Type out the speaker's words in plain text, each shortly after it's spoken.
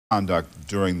conduct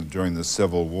during the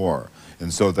Civil War.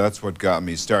 And so that's what got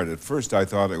me started. At first I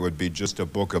thought it would be just a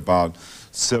book about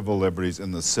civil liberties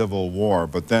in the Civil War,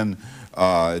 but then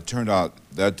it turned out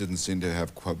that didn't seem to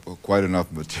have quite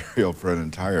enough material for an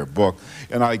entire book,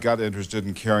 and I got interested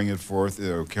in carrying it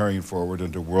forward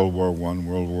into World War I,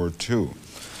 World War II.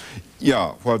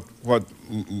 Yeah,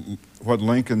 what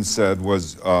Lincoln said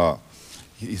was,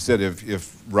 he said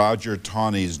if Roger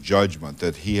Taney's judgment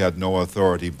that he had no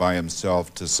authority by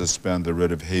himself to suspend the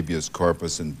writ of habeas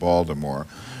corpus in Baltimore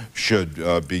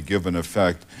should be given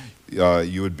effect,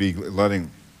 you would be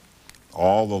letting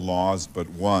all the laws but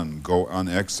one go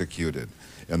unexecuted,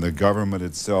 and the government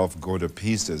itself go to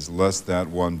pieces, lest that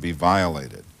one be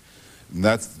violated.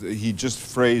 And he just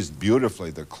phrased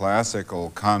beautifully the classical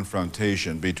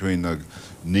confrontation between the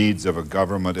needs of a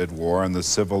government at war and the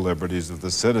civil liberties of the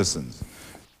citizens.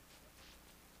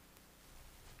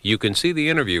 You can see the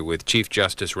interview with Chief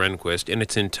Justice Rehnquist in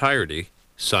its entirety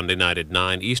Sunday night at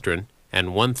 9 Eastern and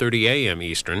 1:30 a.m.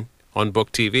 Eastern on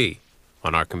Book TV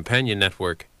on our companion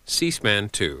network, C-SPAN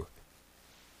 2.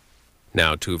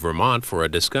 Now to Vermont for a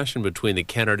discussion between the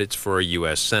candidates for a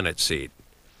U.S. Senate seat.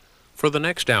 For the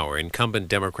next hour, incumbent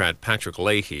Democrat Patrick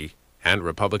Leahy and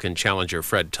Republican challenger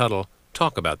Fred Tuttle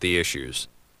talk about the issues.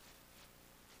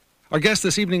 Our guests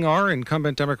this evening are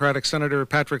incumbent Democratic Senator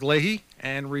Patrick Leahy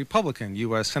and Republican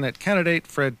U.S. Senate candidate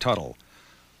Fred Tuttle.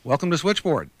 Welcome to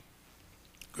Switchboard.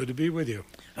 Good to be with you.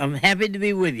 I'm happy to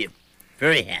be with you.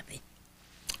 Very happy.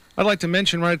 I'd like to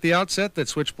mention right at the outset that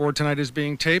Switchboard tonight is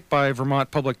being taped by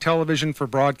Vermont Public Television for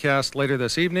broadcast later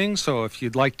this evening, so if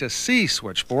you'd like to see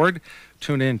Switchboard,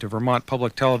 tune in to Vermont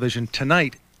Public Television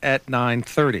tonight at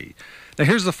 9:30. Now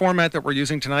here's the format that we're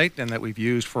using tonight and that we've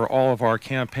used for all of our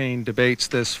campaign debates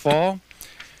this fall.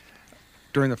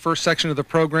 During the first section of the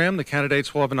program, the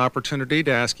candidates will have an opportunity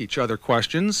to ask each other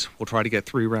questions. We'll try to get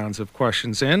 3 rounds of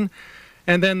questions in.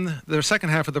 And then the second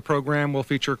half of the program will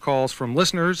feature calls from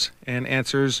listeners, and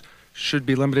answers should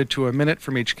be limited to a minute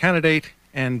from each candidate,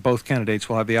 and both candidates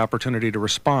will have the opportunity to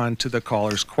respond to the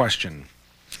caller's question.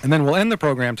 And then we'll end the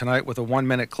program tonight with a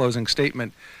 1-minute closing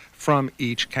statement from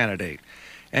each candidate.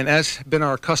 And as been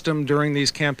our custom during these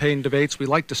campaign debates, we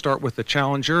like to start with the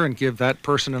challenger and give that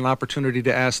person an opportunity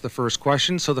to ask the first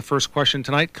question. So the first question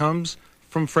tonight comes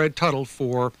from Fred Tuttle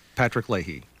for Patrick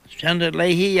Leahy. Senator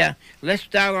Leahy, let's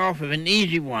start off with an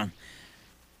easy one.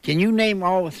 Can you name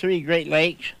all the 3 Great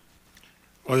Lakes?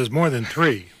 Well, there's more than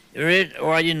 3. There is?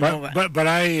 Oh, I didn't know that. But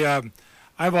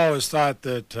I've always thought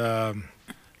that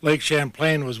Lake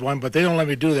Champlain was one, but they don't let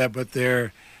me do that. But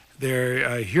they're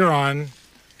Huron,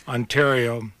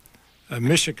 Ontario,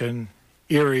 Michigan,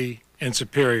 Erie, and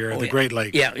Superior, the Great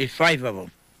Lakes. Yeah, it's 5 of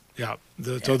them. Yeah,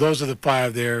 so those are the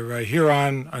 5 there.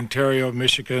 Huron, Ontario,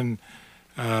 Michigan,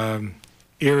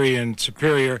 Erie, and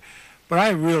Superior. But I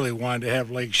really wanted to have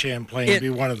Lake Champlain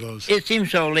be one of those. It seems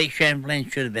so. Lake Champlain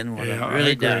should have been one of them. It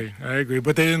really does. I agree,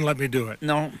 but they didn't let me do it.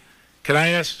 No. Can I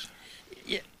ask?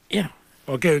 Yeah.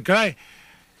 Okay, can I?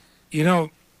 You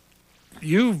know,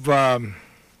 you've,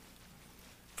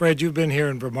 Fred, you've been here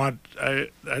in Vermont. I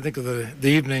think of the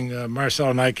evening Marcel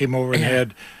and I came over and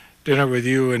had dinner with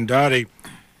you and Dottie,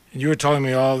 and you were telling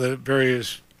me all the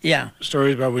various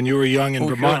stories about when you were young in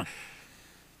Vermont. Sure.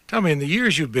 Tell me, in the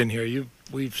years you've been here,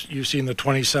 you've seen the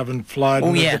 27 flood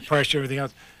and the Depression, everything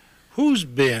else. Who's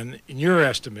been, in your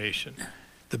estimation,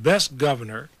 the best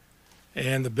governor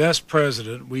and the best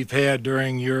president we've had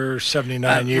during your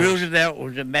 79 years? Roosevelt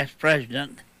was the best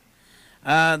president.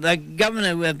 The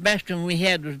governor, the best one we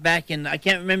had was back in, I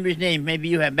can't remember his name, maybe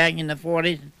you had, back in the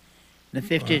 40s, the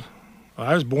 50s. Well,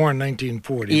 I was born in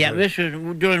 1940. Yeah, this was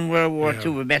during World War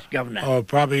II, the best governor. Oh,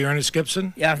 probably Ernest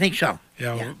Gibson? Yeah, I think so.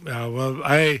 Yeah. Well,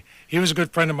 he was a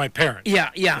good friend of my parents.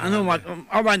 Yeah, I know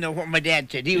I know what my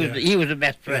dad said. He was the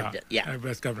best president. Yeah,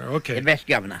 best governor. Okay. The best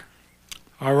governor.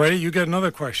 All righty, you get another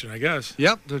question, I guess.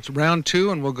 Yep, it's round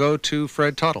 2, and we'll go to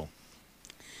Fred Tuttle.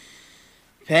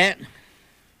 Pat,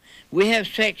 we have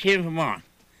sex here in Vermont.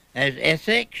 There's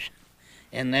Essex,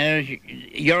 and there's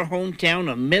your hometown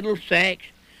of Middlesex.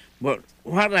 But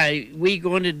what are we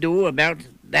going to do about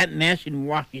that mess in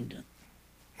Washington?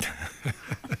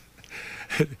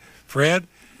 Fred,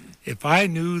 if I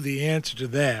knew the answer to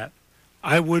that,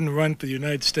 I wouldn't run for the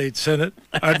United States Senate.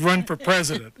 I'd run for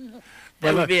president.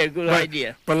 That would be a good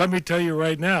idea. But let me tell you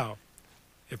right now,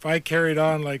 if I carried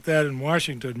on like that in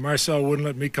Washington, Marcel wouldn't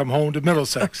let me come home to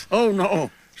Middlesex. Oh, no.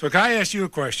 So can I ask you a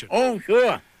question? Oh,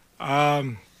 sure.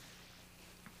 And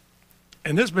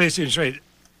this may seem straight.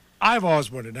 I've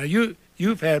always wondered, now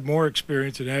you've had more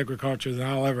experience in agriculture than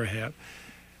I'll ever have.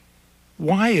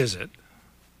 Why is it,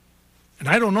 and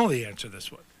I don't know the answer to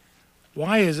this one,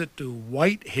 why is it do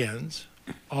white hens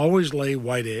always lay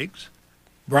white eggs.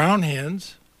 Brown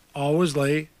hens always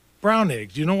lay brown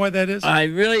eggs. Do you know why that is? I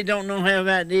really don't know how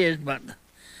that is, but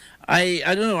I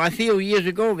don't know. I feel years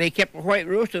ago they kept a white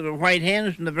rooster, the white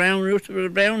hens, and the brown rooster, the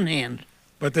brown hens.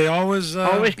 But they always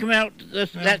always come out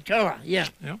that color. Yeah.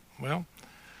 Yeah. Well,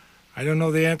 I don't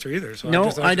know the answer either. So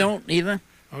no, I don't either.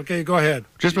 Okay, go ahead.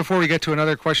 Just before we get to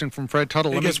another question from Fred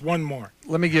Tuttle, let me get one more.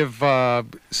 Let me give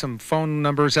some phone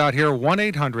numbers out here.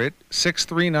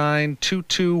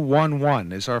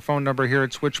 1-800-639-2211 is our phone number here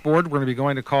at Switchboard. We're going to be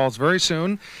going to calls very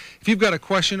soon. If you've got a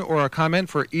question or a comment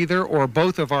for either or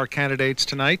both of our candidates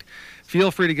tonight, feel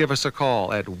free to give us a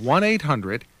call at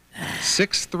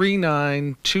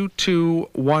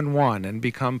 1-800-639-2211 and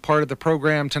become part of the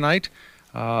program tonight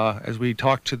as we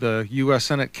talk to the U.S.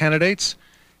 Senate candidates.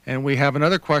 And we have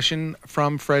another question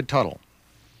from Fred Tuttle.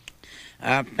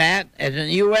 Pat, as a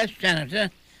U.S. Senator,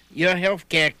 your health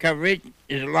care coverage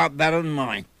is a lot better than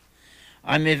mine.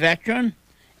 I'm a veteran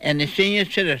and a senior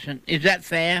citizen. Is that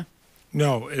fair?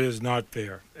 No, it is not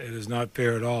fair. It is not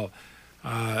fair at all.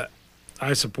 I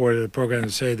supported a program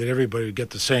to say that everybody would get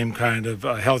the same kind of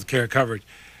health care coverage.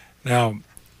 Now,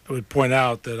 I would point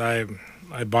out that I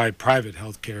buy private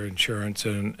health care insurance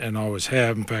and always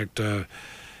have. In fact,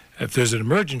 if there's an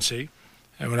emergency,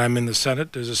 and when I'm in the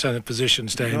Senate, there's a Senate physician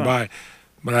staying by,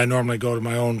 but I normally go to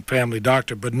my own family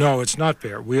doctor. But no, it's not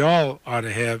fair. We all ought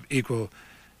to have equal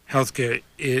health care.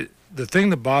 The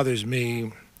thing that bothers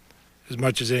me as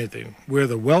much as anything, we're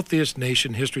the wealthiest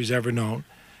nation history's ever known.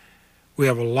 We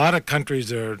have a lot of countries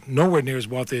that are nowhere near as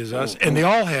wealthy as us, and they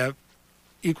all have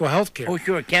equal health care. Oh,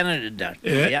 sure, Canada does.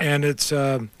 Yeah. And it's,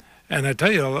 and I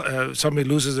tell you, somebody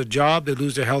loses a job, they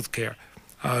lose their health care.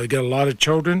 You get a lot of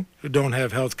children who don't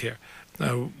have health care.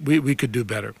 We could do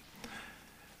better.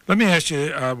 Let me ask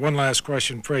you one last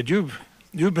question, Fred. You've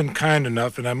been kind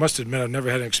enough, and I must admit I've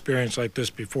never had an experience like this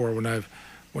before when I've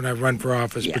run for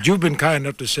office. Yeah. But you've been kind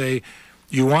enough to say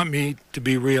you want me to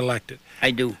be reelected. I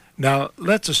do. Now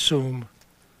let's assume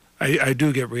I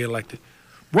do get reelected.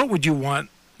 What would you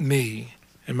want me?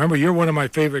 And remember, you're one of my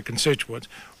favorite constituents.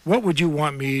 What would you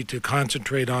want me to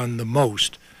concentrate on the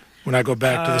most when I go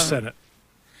back to the Senate?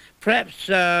 Perhaps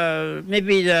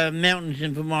maybe the mountains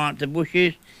in Vermont, the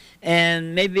bushes,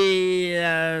 and maybe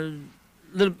the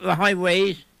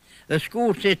highways, the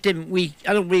school system.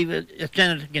 I don't believe the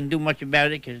senator can do much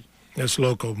about it because that's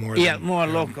local more. Yeah, more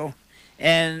local,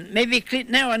 and maybe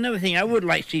now another thing I would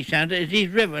like to see, Senator, is these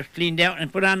rivers cleaned out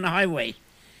and put on the highways.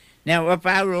 Now up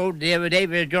our road the other day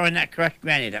we were drawing that crushed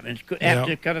granite up, and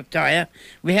after cut a tire,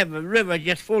 we have a river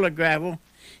just full of gravel,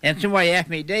 and somebody asked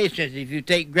me today, says if you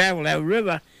take gravel out of the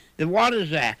river, the water's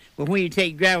there. But when you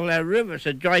take gravel out of the river, it's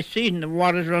a dry season, the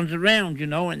water runs around,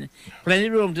 and plenty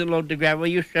of room to load the gravel.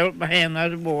 You shovel it by hand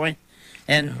as a boy,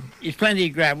 and there's plenty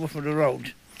of gravel for the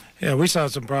roads. Yeah, we saw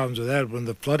some problems with that when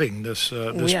the flooding this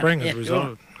spring has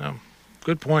resolved. Sure.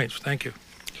 Good points. Thank you.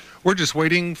 We're just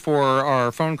waiting for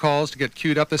our phone calls to get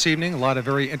queued up this evening. A lot of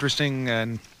very interesting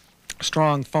and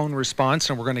strong phone response,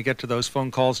 and we're going to get to those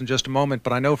phone calls in just a moment.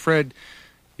 But I know, Fred,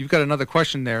 you've got another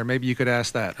question there. Maybe you could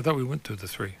ask that. I thought we went through the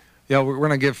three. Yeah, we're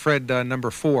going to give Fred number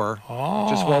 4,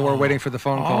 just while we're waiting for the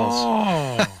phone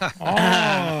calls.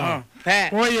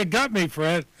 Pat. Boy, you got me,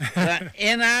 Fred. The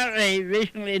NRA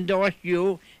recently endorsed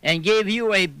you and gave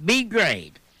you a B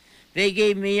grade. They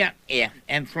gave me an F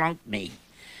and flunked me.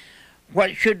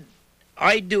 What should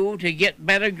I do to get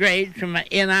better grades from the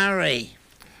NRA?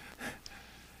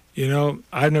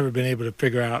 I've never been able to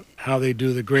figure out how they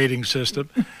do the grading system,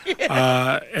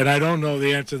 and I don't know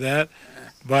the answer to that.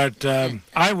 But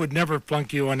I would never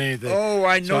flunk you on anything. Oh,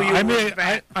 I know you would.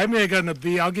 I may have gotten a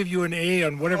B. I'll give you an A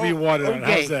on whatever you wanted.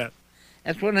 Okay. How's that?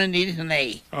 That's what I need is an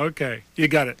A. Okay, you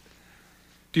got it.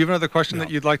 Do you have another question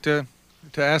that you'd like to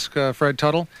ask Fred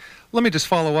Tuttle? Let me just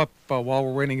follow up while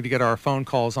we're waiting to get our phone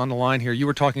calls on the line here. You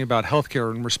were talking about health care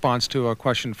in response to a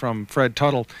question from Fred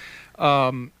Tuttle.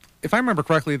 If I remember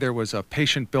correctly, there was a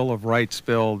patient bill of rights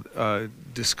bill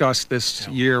discussed this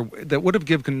year that would have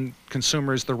given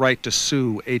consumers the right to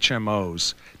sue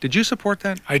HMOs. Did you support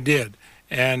that? I did.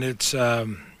 And it's, I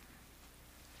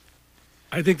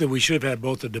think that we should have had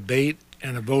both a debate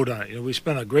and a vote on it. We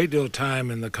spent a great deal of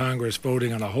time in the Congress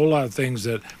voting on a whole lot of things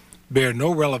that bear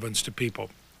no relevance to people.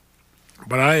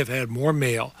 But I have had more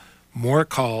mail, more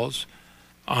calls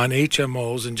on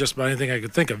HMOs than just about anything I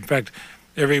could think of. In fact,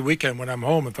 every weekend when I'm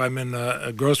home, if I'm in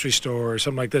a grocery store or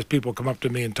something like this, people come up to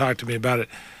me and talk to me about it.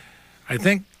 I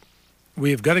think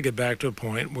we've got to get back to a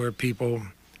point where people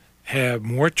have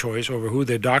more choice over who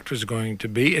their doctor is going to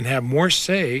be and have more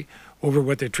say over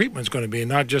what their treatment is going to be, and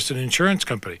not just an insurance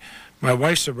company. My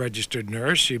wife's a registered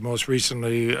nurse. She most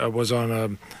recently was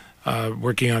on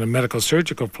working on a medical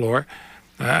surgical floor.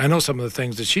 I know some of the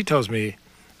things that she tells me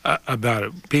about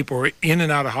it. People are in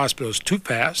and out of hospitals too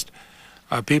fast.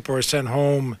 People are sent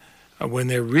home when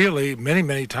they're really, many,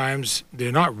 many times,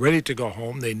 they're not ready to go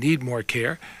home. They need more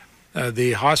care.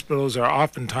 The hospitals are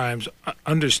oftentimes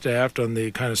understaffed on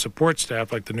the kind of support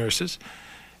staff like the nurses.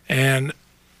 And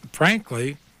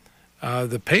frankly,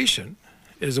 the patient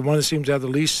is the one that seems to have the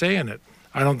least say in it.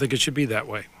 I don't think it should be that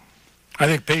way. I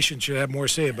think patients should have more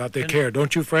say about their care.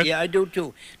 Don't you, Fred? Yeah, I do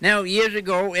too. Now, years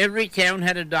ago, every town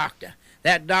had a doctor.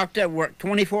 That doctor worked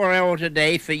 24 hours a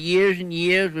day for years and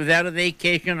years without a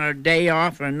vacation or a day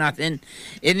off or nothing.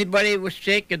 Anybody was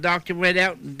sick, a doctor went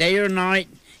out day or night,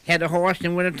 had a horse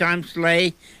in wintertime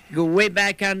sleigh, go way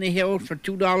back on the hills for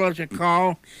 $2 a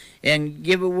call and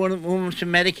give a woman some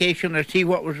medication or see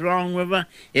what was wrong with her.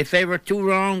 If they were too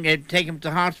wrong, they'd take them to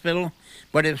the hospital.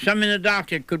 But if something the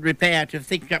doctor could repair to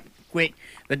fix up quick,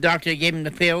 the doctor gave them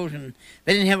the pills, and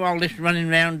they didn't have all this running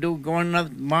around, going another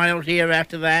miles here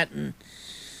after that,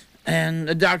 and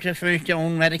the doctor furnished their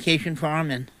own medication for them,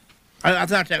 and I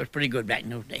thought that was pretty good back in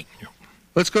those days.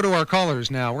 Let's go to our callers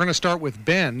now. We're going to start with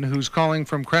Ben, who's calling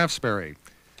from Craftsbury.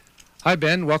 Hi,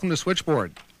 Ben. Welcome to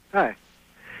Switchboard. Hi.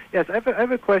 Yes, I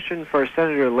have a question for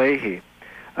Senator Leahy.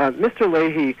 Mr.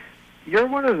 Leahy, you're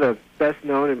one of the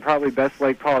best-known and probably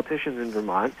best-liked politicians in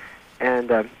Vermont,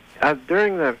 and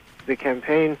during the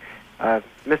campaign,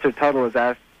 Mr. Tuttle was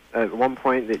asked at one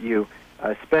point that you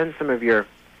spend some of your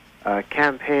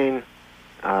campaign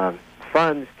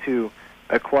funds to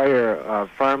acquire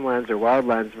farmlands or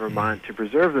wildlands in Vermont to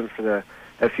preserve them for the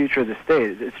future of the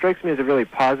state. It strikes me as a really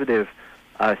positive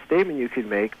statement you could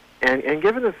make, and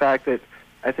given the fact that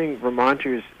I think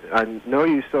Vermonters know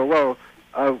you so well,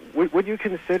 would you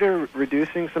consider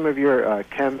reducing some of your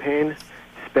campaign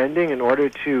spending in order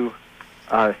to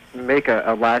make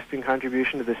a lasting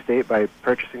contribution to the state by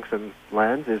purchasing some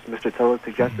lands, as Mr. Tuttle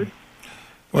suggested?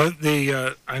 Well,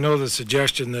 I know the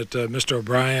suggestion that Mr.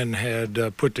 O'Brien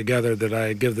had put together that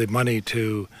I give the money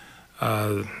to,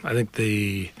 I think,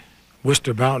 the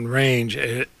Worcester Mountain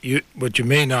Range. What you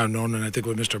may not have known, and I think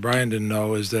what Mr. O'Brien didn't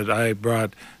know, is that I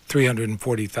brought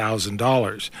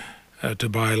 $340,000 to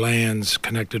buy lands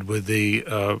connected with the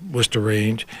Worcester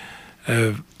Range.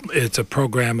 It's a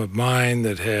program of mine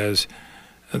that has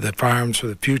the Farms for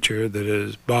the Future that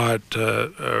has bought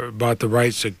the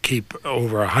rights to keep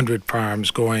over 100 farms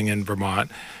going in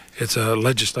Vermont. It's a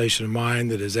legislation of mine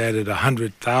that has added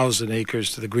 100,000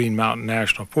 acres to the Green Mountain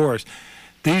National Forest.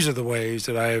 These are the ways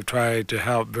that I have tried to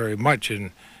help very much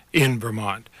in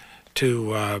Vermont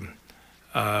to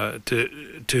add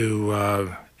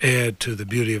to the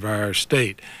beauty of our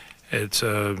state. It's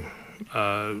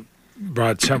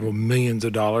brought several millions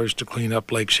of dollars to clean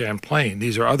up Lake Champlain.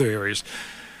 These are other areas.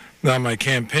 Now, my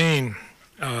campaign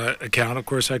account, of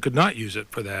course, I could not use it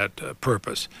for that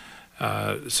purpose,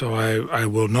 so I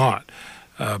will not.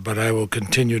 But I will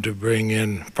continue to bring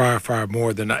in far, far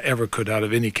more than I ever could out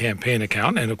of any campaign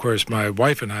account. And, of course, my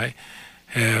wife and I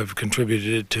have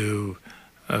contributed to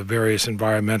various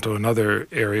environmental and other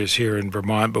areas here in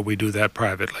Vermont, but we do that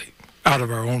privately, out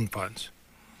of our own funds.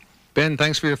 Ben,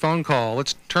 thanks for your phone call.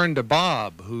 Let's turn to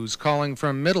Bob, who's calling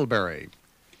from Middlebury.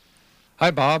 Hi,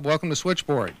 Bob. Welcome to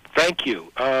Switchboard. Thank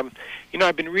you. I've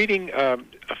been reading a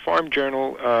farm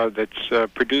journal that's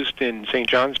produced in St.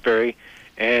 Johnsbury,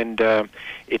 and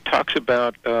it talks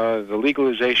about the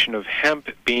legalization of hemp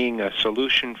being a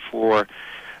solution for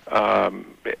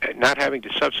not having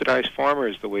to subsidize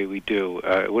farmers the way we do.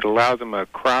 It would allow them a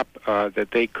crop that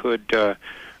they could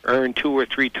earn 2 or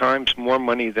 3 times more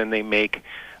money than they make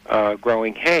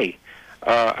growing hay.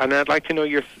 And I'd like to know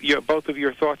both of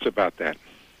your thoughts about that.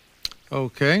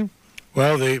 Okay.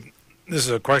 Well, this is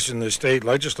a question the state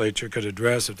legislature could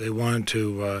address if they wanted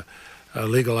to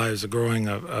legalize the growing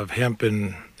of hemp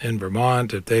in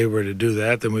Vermont. If they were to do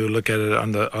that, then we would look at it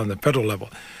on the federal level.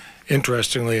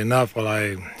 Interestingly enough, while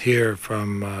I hear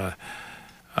from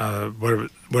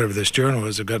whatever this journal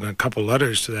is, I've gotten a couple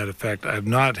letters to that effect. I've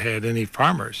not had any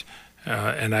farmers,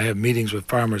 and I have meetings with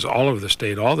farmers all over the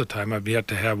state all the time. I've yet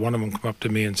to have one of them come up to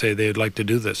me and say they'd like to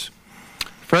do this.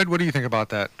 Fred, what do you think about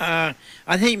that?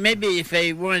 I think maybe if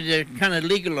they wanted to kind of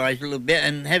legalize a little bit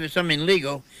and have it something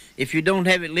legal, if you don't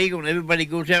have it legal and everybody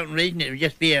goes out and raising it, it would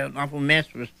just be an awful mess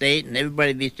for the state, and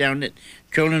everybody be sound it,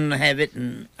 children will have it,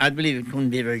 and I believe it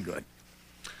wouldn't be very good.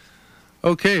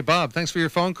 Okay, Bob, thanks for your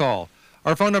phone call.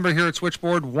 Our phone number here at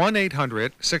Switchboard,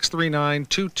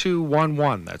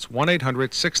 1-800-639-2211. That's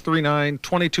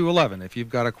 1-800-639-2211. If you've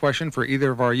got a question for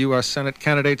either of our U.S. Senate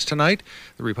candidates tonight,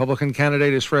 the Republican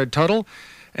candidate is Fred Tuttle,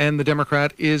 And the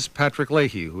Democrat is Patrick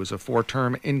Leahy, who is a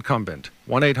 4-term incumbent.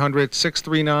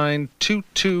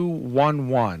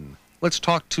 1-800-639-2211. Let's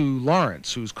talk to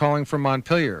Lawrence, who's calling from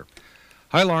Montpelier.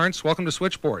 Hi, Lawrence. Welcome to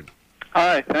Switchboard.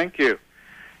 Hi, thank you.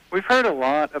 We've heard a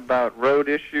lot about road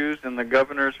issues in the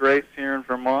governor's race here in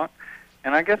Vermont,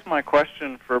 and I guess my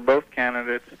question for both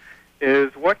candidates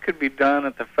is what could be done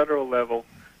at the federal level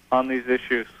on these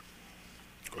issues?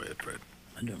 Go ahead, Fred.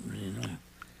 I don't really know.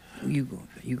 You go.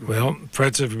 Well,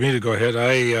 Fred said for me to go ahead.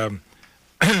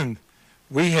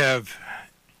 We have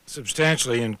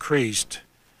substantially increased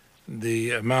the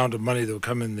amount of money that will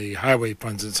come in the highway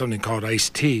funds in something called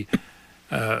ICE-T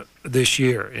this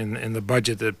year in the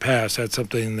budget that passed. That's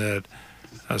something that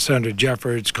Senator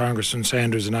Jeffords, Congressman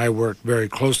Sanders, and I worked very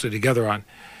closely together on.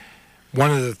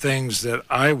 One of the things that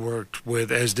I worked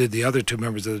with, as did the other two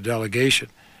members of the delegation,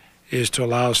 is to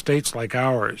allow states like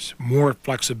ours more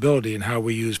flexibility in how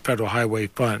we use federal highway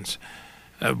funds.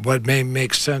 What may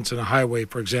make sense in a highway,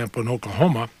 for example, in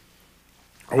Oklahoma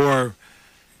or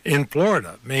in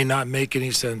Florida may not make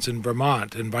any sense in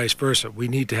Vermont, and vice versa. We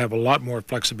need to have a lot more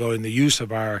flexibility in the use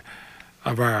of our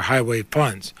highway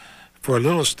funds. For a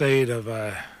little state of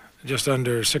just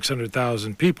under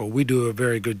 600,000 people, we do a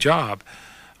very good job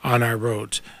on our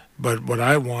roads. But what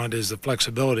I want is the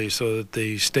flexibility so that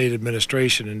the state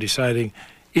administration, in deciding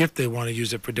if they want to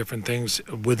use it for different things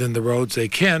within the roads, they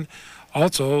can.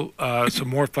 Also, some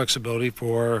more flexibility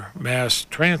for mass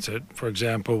transit, for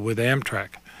example, with Amtrak.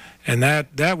 And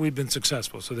that we've been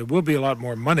successful. So there will be a lot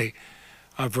more money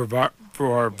for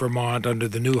Vermont under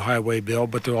the new highway bill,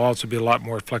 but there will also be a lot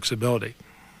more flexibility.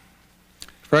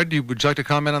 Fred, would you like to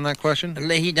comment on that question?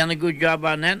 Leahy done a good job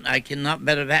on that. I cannot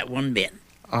better that one bit.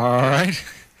 All right.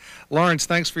 Lawrence,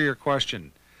 thanks for your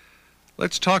question.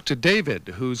 Let's talk to David,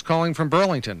 who's calling from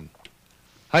Burlington.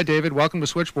 Hi, David. Welcome to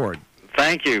Switchboard.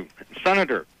 Thank you.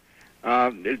 Senator,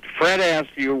 Fred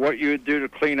asked you what you would do to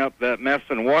clean up that mess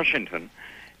in Washington,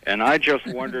 and I just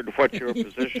wondered what your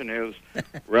position is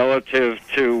relative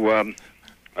to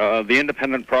the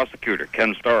independent prosecutor,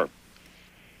 Ken Starr.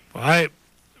 Well,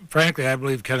 frankly, I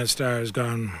believe Kenneth Starr has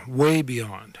gone way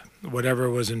beyond whatever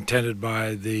was intended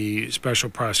by the special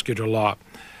prosecutor law.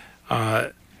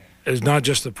 It's not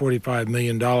just the $45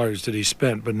 million that he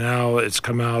spent, but now it's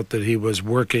come out that he was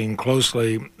working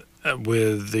closely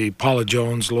with the Paula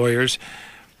Jones lawyers.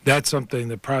 That's something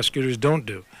that prosecutors don't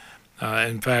do.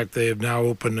 In fact, they have now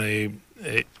opened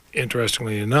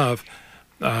interestingly enough,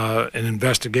 an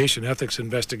investigation, ethics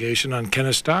investigation on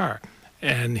Kenneth Starr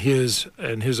and his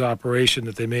operation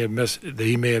that he may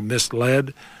have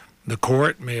misled the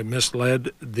court, may have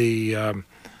misled the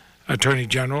Attorney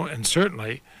General, and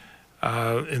certainly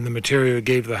in the material he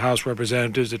gave the House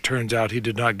representatives, it turns out he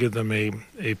did not give them a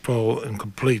full and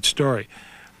complete story.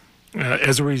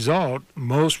 As a result,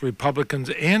 most Republicans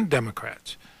and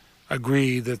Democrats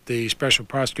agree that the special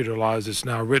prosecutor law as it's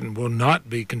now written will not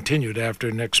be continued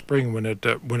after next spring when it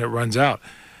runs out.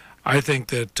 I think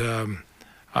that,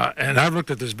 and I've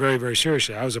looked at this very, very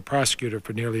seriously. I was a prosecutor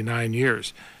for nearly 9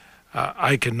 years.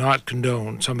 I cannot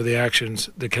condone some of the actions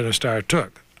that Kenneth Starr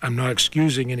took. I'm not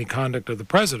excusing any conduct of the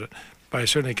president, but I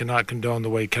certainly cannot condone the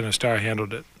way Kenneth Starr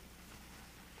handled it.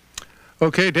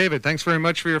 Okay, David, thanks very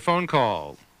much for your phone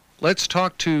call. Let's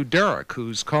talk to Derek,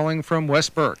 who's calling from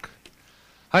West Burke.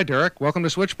 Hi, Derek. Welcome to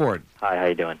Switchboard. Hi, how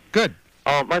you doing? Good.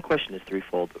 My question is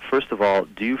threefold. First of all,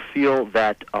 do you feel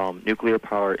that nuclear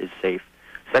power is safe?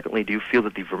 Secondly, do you feel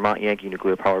that the Vermont Yankee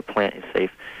nuclear power plant is safe?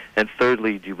 And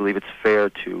thirdly, do you believe it's fair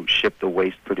to ship the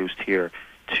waste produced here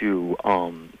to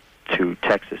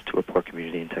Texas, to a poor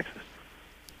community in Texas?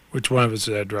 Which one of us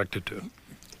is that directed to?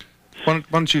 Why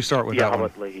don't you start with that one? Yeah, how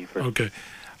about Leahy first? Okay.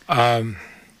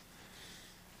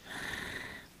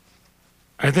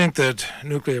 I think that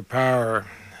nuclear power,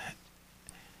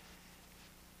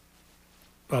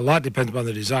 a lot depends upon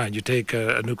the design. You take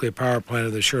a nuclear power plant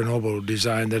of the Chernobyl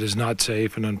design that is not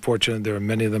safe, and unfortunately there are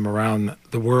many of them around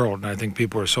the world, and I think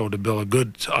people are sold a bill of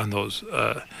goods on those.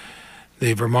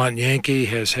 The Vermont Yankee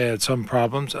has had some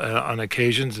problems on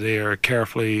occasions. They are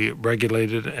carefully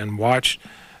regulated and watched.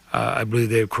 I believe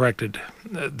they have corrected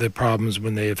the problems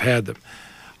when they have had them.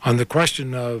 On the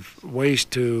question of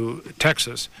waste to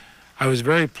Texas, I was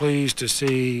very pleased to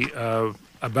see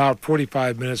about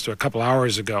 45 minutes to a couple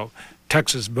hours ago,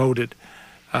 Texas voted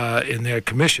in their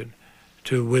commission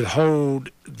to withhold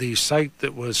the site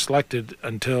that was selected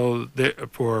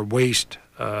for waste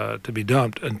to be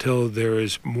dumped until there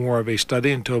is more of a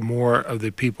study, until more of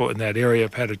the people in that area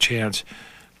have had a chance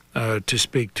to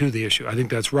speak to the issue. I think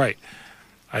that's right.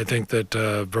 I think that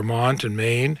Vermont and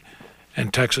Maine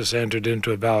and Texas entered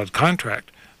into a valid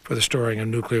contract for the storing of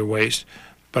nuclear waste.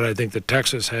 but I think that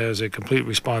Texas has a complete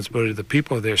responsibility to the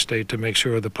people of their state to make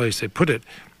sure the place they put it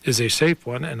is a safe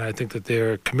one, and I think that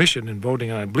their commission in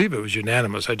voting, and I believe it was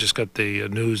unanimous. I just got the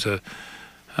news a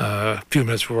few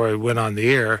minutes before I went on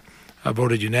the air,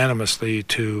 voted unanimously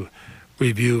to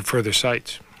review further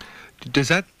sites. Does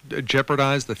that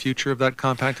jeopardize the future of that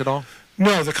compact at all?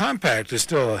 No, the compact is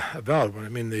still a valid one. I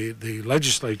mean, the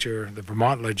legislature, the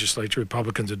Vermont legislature,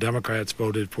 Republicans and Democrats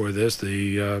voted for this.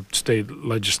 The state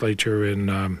legislature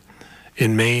in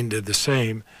Maine did the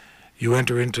same. You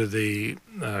enter into the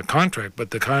contract, but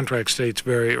the contract states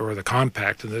or the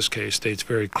compact in this case states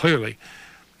very clearly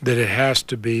that it has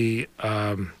to be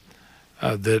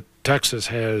that Texas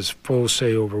has full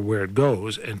say over where it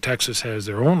goes, and Texas has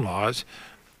their own laws,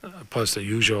 plus the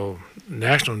usual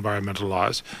national environmental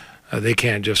laws. They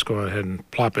can't just go ahead and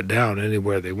plop it down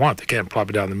anywhere they want. They can't plop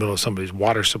it down in the middle of somebody's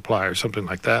water supply or something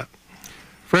like that.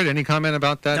 Fred, any comment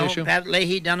about that issue? No, Pat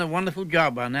Leahy done a wonderful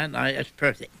job on that. That's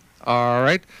perfect. All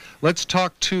right. Let's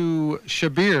talk to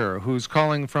Shabir, who's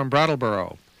calling from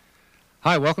Brattleboro.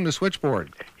 Hi, welcome to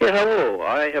Switchboard. Yeah, hello.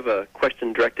 I have a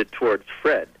question directed towards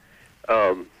Fred.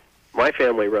 My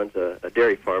family runs a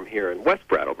dairy farm here in West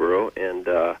Brattleboro,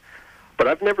 and but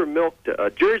I've never milked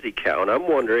a Jersey cow, and I'm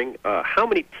wondering how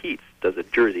many teats does a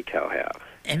Jersey cow have?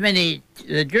 The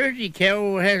Jersey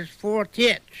cow has 4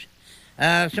 tits.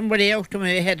 Somebody else told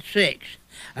me they had 6.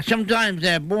 Sometimes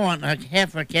they're born,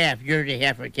 half a calf, Jersey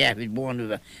heifer calf is born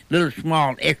with a little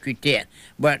small extra tit.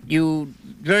 But you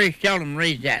very seldom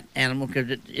raise that animal because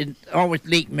it always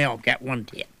leaks milk at 1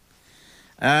 tit.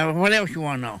 What else you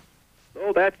want to know?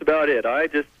 Oh, that's about it.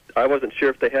 I wasn't sure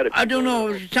if they had a... I don't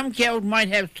know. Some cows might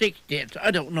have 6 tits.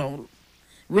 I don't know.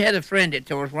 We had a friend that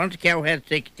told us once a cow had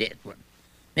 6 tits.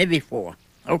 Maybe 4.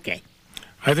 Okay.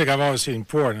 I think I've always seen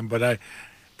 4 of them, but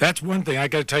that's one thing I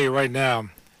got to tell you right now.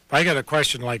 If I get a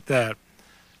question like that,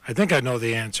 I think I know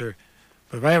the answer,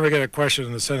 but if I ever get a question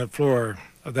on the Senate floor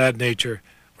of that nature,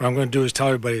 what I'm going to do is tell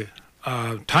everybody,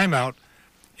 time out.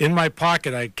 In my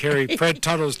pocket, I carry Fred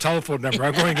Tuttle's telephone number.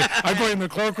 I'm going in the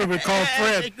cloakroom and call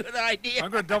Fred. That's a good idea. I'm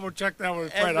going to double check that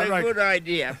with Fred. That's a good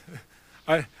idea.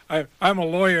 I'm a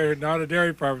lawyer, not a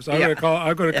dairy farmer, so I'm going to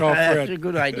call Fred. That's a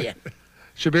good idea.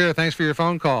 Shabir, thanks for your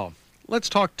phone call. Let's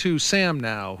talk to Sam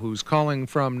now, who's calling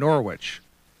from Norwich.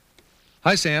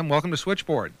 Hi, Sam. Welcome to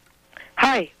Switchboard.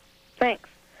 Hi. Thanks.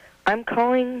 I'm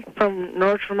calling from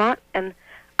Norwich, Vermont, and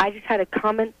I just had a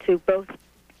comment to both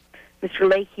Mr.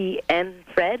 Leahy and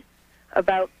Fred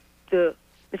about Mr.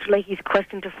 Leahy's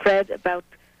question to Fred about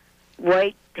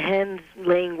white hens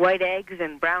laying white eggs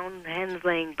and brown hens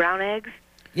laying brown eggs.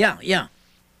 Yeah.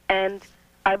 And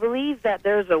I believe that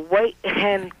there's a white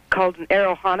hen called an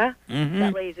Arohana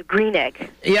that lays a green egg.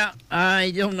 Yeah,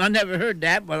 I never heard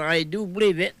that, but I do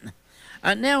believe it.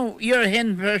 Now, you're a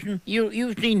hen person.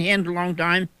 You've seen hens a long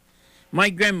time. My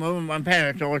grandmother and my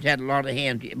parents always had a lot of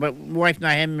hens, but my wife and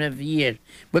I haven't had for years.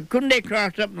 But couldn't they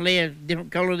cross up and lay a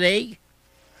different colored egg?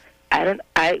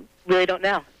 I really don't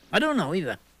know. I don't know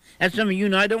either. That's something you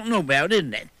and I don't know about,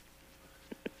 isn't it?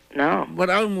 No. But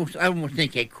I almost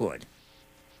think they could.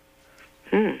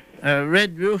 A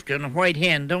red rooster and a white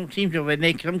hen don't seem to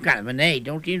make some kind of an egg.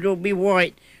 Don't seem to be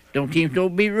white. Don't seem to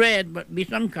be red, but be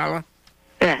some color.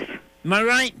 Yes. Am I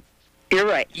right? You're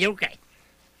right. Okay.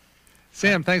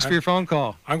 Sam, thanks for your phone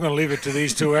call. I'm going to leave it to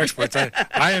these two experts.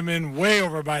 I am in way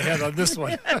over my head on this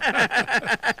one.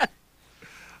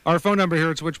 Our phone number here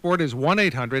at Switchboard is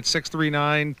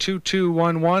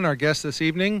 1-800-639-2211. Our guests this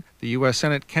evening, the U.S.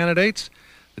 Senate candidates,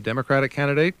 the Democratic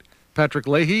candidate, Patrick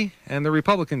Leahy, and the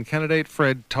Republican candidate,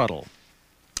 Fred Tuttle.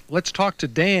 Let's talk to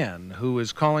Dan, who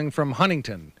is calling from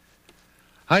Huntington.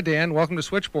 Hi, Dan. Welcome to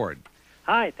Switchboard.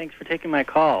 Hi. Thanks for taking my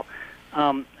call.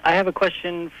 I have a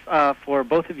question for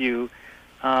both of you.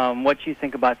 What you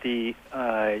think about the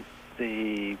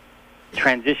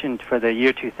transition for the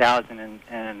year 2000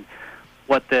 and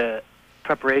what the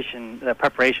preparation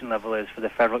level is for the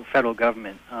federal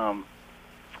government.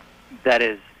 That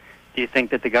is, do you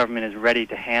think that the government is ready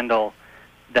to handle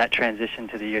that transition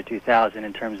to the year 2000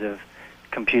 in terms of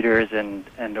computers and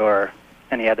or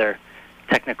any other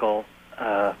technical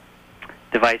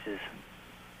devices?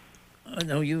 Oh,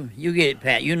 no, you get it,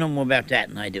 Pat. You know more about that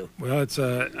than I do. Well, it's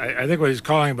I think what he's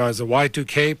calling about is the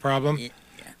Y2K problem. Yeah.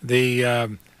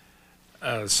 The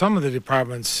some of the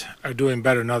departments are doing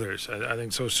better than others. I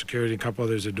think Social Security and a couple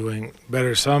others are doing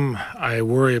better. Some I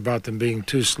worry about them being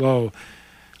too slow.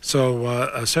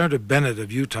 So Senator Bennett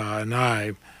of Utah and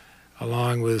I,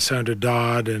 along with Senator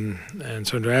Dodd and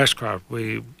Senator Ashcroft,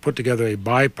 we put together a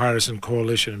bipartisan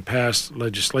coalition and passed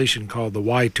legislation called the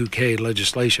Y2K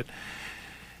legislation.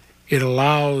 It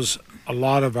allows a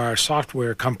lot of our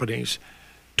software companies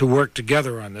to work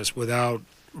together on this without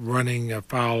running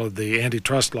afoul of the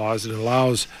antitrust laws. It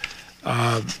allows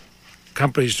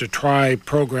companies to try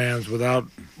programs without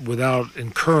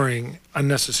incurring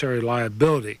unnecessary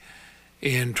liability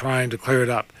in trying to clear it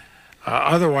up.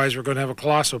 Otherwise, we're going to have a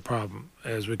colossal problem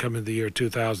as we come into the year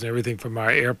 2000. Everything from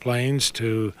our airplanes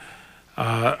to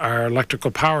our electrical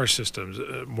power systems.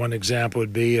 One example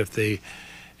would be if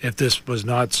this was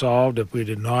not solved, if we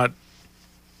did not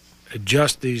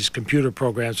adjust these computer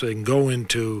programs so they can go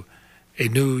into a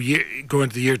new year, go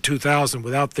into the year 2000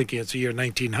 without thinking it's the year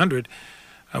 1900,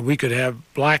 we could have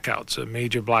blackouts,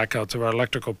 major blackouts of our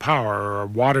electrical power or our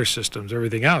water systems,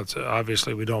 everything else.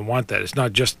 Obviously, we don't want that. It's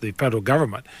not just the federal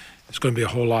government. It's going to be a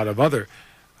whole lot of other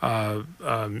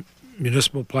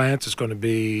municipal plants. It's going to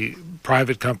be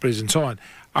private companies and so on.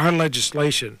 Our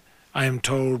legislation, I am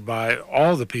told by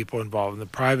all the people involved in the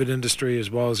private industry as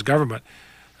well as government,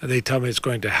 they tell me it's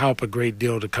going to help a great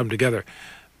deal to come together.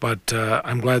 But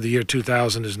I'm glad the year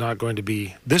 2000 is not going to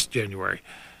be this January.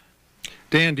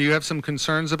 Dan, do you have some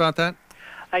concerns about that?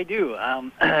 I do.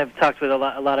 I've talked with a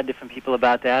lot of different people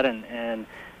about that, and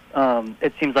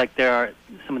it seems like there are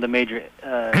some of the major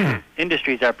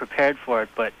industries are prepared for it,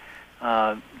 but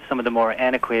some of the more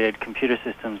antiquated computer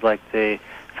systems like the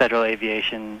Federal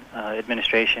Aviation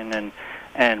Administration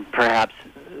and perhaps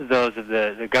those of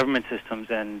the government systems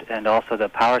and also the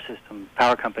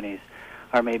power companies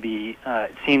are maybe,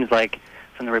 it seems like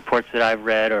from the reports that I've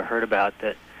read or heard about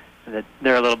that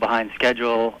they're a little behind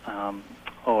schedule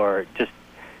or just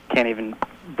can't even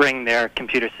bring their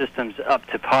computer systems up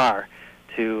to par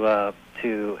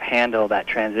to handle that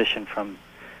transition from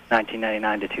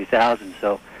 1999 to 2000.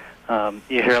 So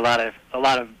you hear a lot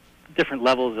of different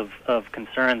levels of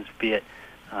concerns, be it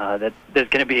that there's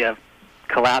going to be a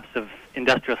collapse of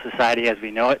industrial society as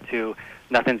we know it to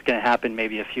nothing's going to happen,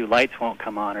 maybe a few lights won't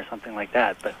come on or something like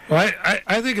that. But well,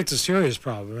 I think it's a serious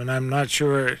problem, and I'm not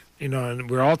sure, and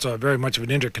we're also very much of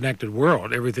an interconnected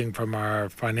world. Everything from our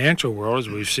financial world, as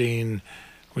we've seen,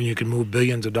 when you can move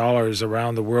billions of dollars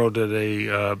around the world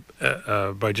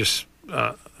by just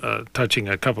touching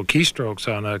a couple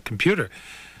keystrokes on a computer,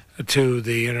 to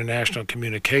the international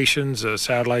communications,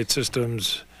 satellite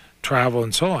systems, travel,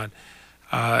 and so on.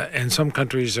 And some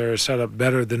countries are set up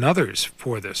better than others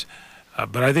for this.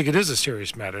 But I think it is a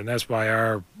serious matter, and that's why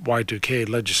our Y2K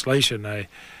legislation, I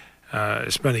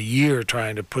spent a year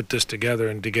trying to put this together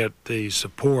and to get the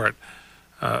support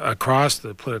across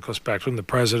the political spectrum. The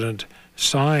president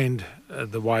signed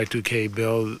the Y2K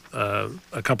bill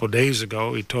a couple of days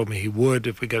ago. He told me he would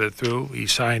if we get it through. He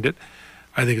signed it.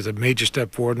 I think it's a major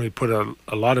step forward, and we put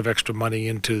a lot of extra money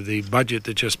into the budget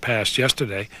that just passed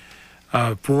yesterday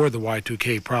for the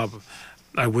Y2K problem.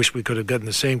 I wish we could have gotten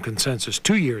the same consensus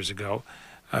 2 years ago,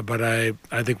 but I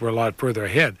think we're a lot further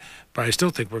ahead. But I still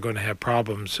think we're going to have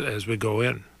problems as we go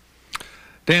in.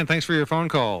 Dan, thanks for your phone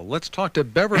call. Let's talk to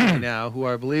Beverly now, who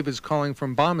I believe is calling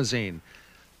from Bombazine.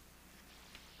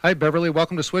 Hi, Beverly.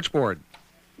 Welcome to Switchboard.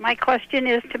 My question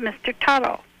is to Mr.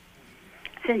 Tuttle.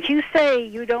 Since you say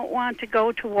you don't want to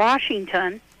go to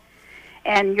Washington,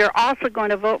 and you're also going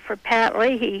to vote for Pat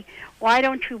Leahy, why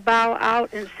don't you bow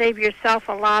out and save yourself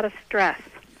a lot of stress?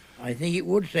 I think it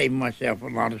would save myself a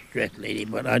lot of stress, lady,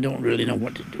 but I don't really know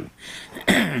what to do.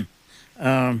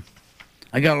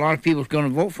 I got a lot of people going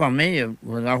to vote for me.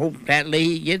 Well, I hope Pat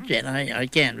Leahy gets it. I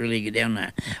can't really get down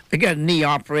there. I got a knee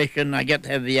operation. I got to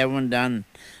have the other one done.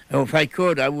 Oh, if I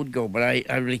could, I would go, but I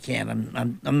really can't.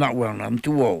 I'm not well now. I'm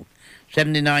too old.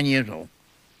 79 years old.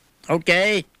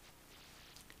 Okay.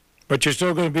 But you're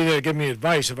still going to be there to give me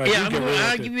advice if I do get reelected.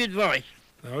 I'll give you advice.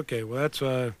 Okay, well, that's,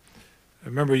 I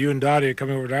remember you and Dottie are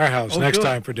coming over to our house next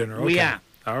time for dinner. Okay. We are.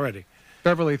 All righty.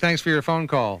 Beverly, thanks for your phone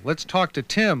call. Let's talk to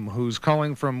Tim, who's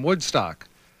calling from Woodstock.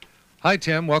 Hi,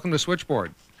 Tim. Welcome to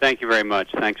Switchboard. Thank you very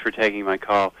much. Thanks for taking my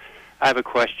call. I have a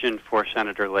question for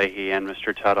Senator Leahy and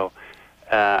Mr. Tuttle.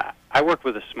 I work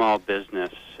with a small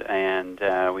business, and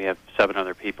we have 7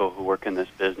 other people who work in this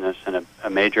business, and a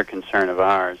major concern of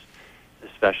ours,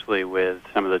 especially with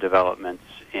some of the developments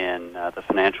in the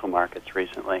financial markets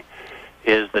recently,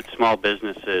 is that small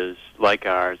businesses like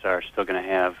ours are still going to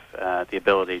have the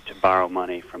ability to borrow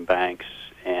money from banks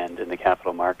and in the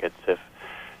capital markets if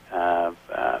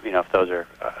those are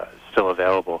still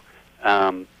available.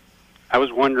 I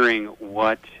was wondering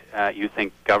what you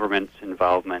think government's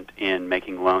involvement in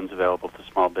making loans available to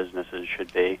small businesses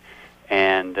should be,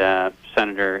 and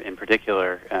Senator, in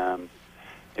particular,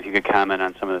 if you could comment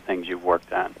on some of the things you've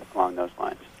worked on along those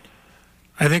lines.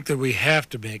 I think that we have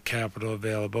to make capital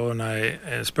available, and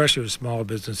especially with small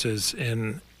businesses.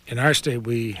 In our state,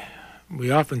 we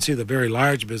often see the very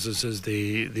large businesses,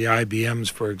 the IBMs,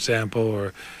 for example,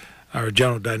 or or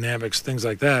General Dynamics, things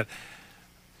like that.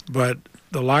 But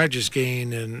the largest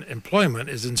gain in employment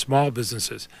is in small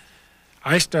businesses.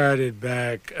 I started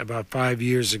back about 5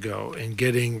 years ago in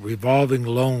getting revolving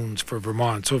loans for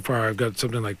Vermont. So far, I've got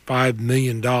something like $5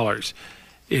 million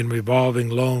in revolving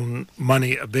loan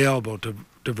money available to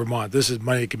Vermont. This is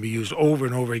money that can be used over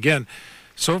and over again.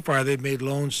 So far, they've made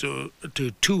loans to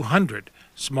 200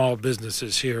 small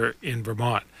businesses here in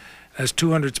Vermont. As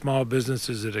 200 small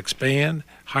businesses that expand,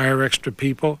 hire extra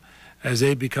people, as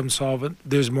they become solvent,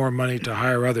 there's more money to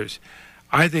hire others.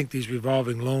 I think these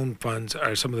revolving loan funds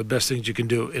are some of the best things you can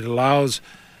do. It allows,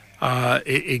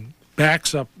 it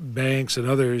backs up banks and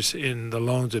others in the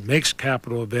loans. It makes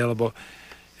capital available.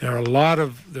 There are a lot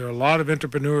of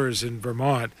entrepreneurs in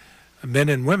Vermont, men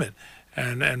and women,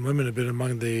 and women have been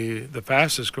among the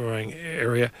fastest growing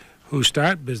area who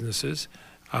start businesses,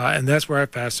 and that's where our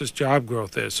fastest job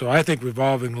growth is. So I think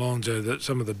revolving loans are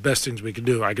some of the best things we can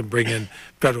do. I can bring in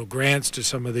federal grants to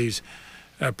some of these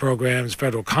programs,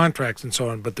 federal contracts, and so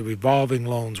on, but the revolving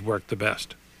loans work the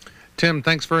best. Tim,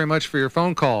 thanks very much for your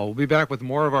phone call. We'll be back with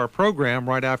more of our program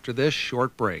right after this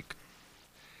short break.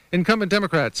 Incumbent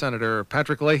Democrat Senator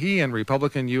Patrick Leahy and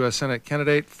Republican U.S. Senate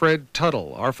candidate Fred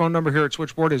Tuttle. Our phone number here at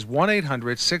Switchboard is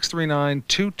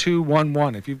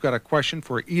 1-800-639-2211. If you've got a question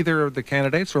for either of the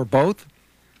candidates or both,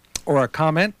 or a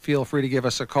comment, feel free to give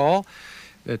us a call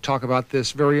to talk about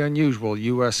this very unusual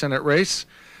U.S. Senate race.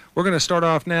 We're going to start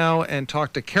off now and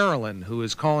talk to Carolyn, who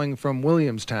is calling from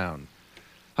Williamstown.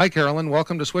 Hi, Carolyn.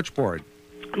 Welcome to Switchboard.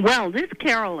 Well, this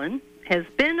Carolyn has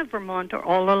been a Vermonter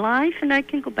all her life, and I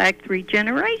can go back 3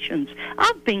 generations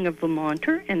of being a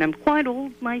Vermonter, and I'm quite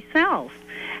old myself.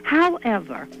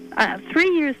 However,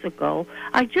 3 years ago,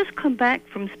 I just come back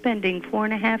from spending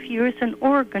 4.5 years in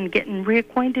Oregon getting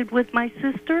reacquainted with my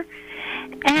sister,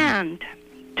 and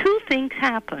 2 things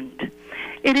happened.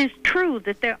 It is true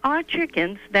that there are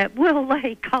chickens that will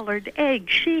lay colored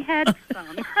eggs. She had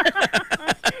some.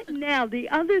 Now, the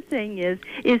other thing is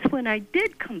when I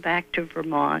did come back to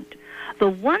Vermont, the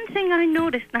one thing I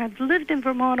noticed, and I've lived in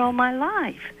Vermont all my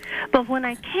life, but when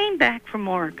I came back from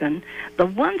Oregon, the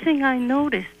one thing I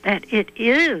noticed that it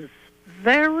is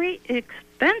very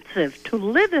expensive to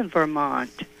live in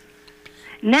Vermont.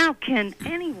 Now, can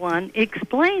anyone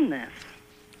explain this?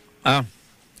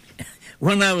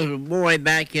 When I was a boy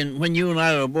back when you and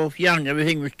I were both young,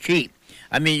 everything was cheap.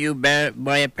 I mean, you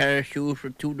buy a pair of shoes for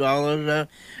 $2,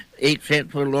 8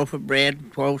 cents for a loaf of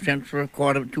bread, 12 cents for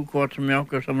 2 quarts of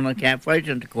milk, or something like that, 5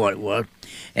 cents a quart it was.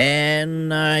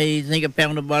 And I think a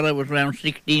pound of butter was around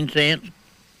 16 cents.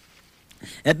 There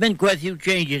have been quite a few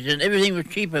changes, and everything was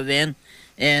cheaper then,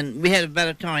 and we had a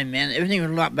better time, man. Everything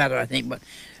was a lot better, I think, but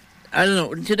I don't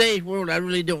know. In today's world, I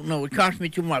really don't know. It costs me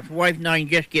too much. My wife and I can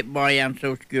just get by on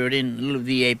Social Security and a little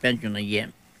VA pension I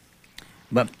get.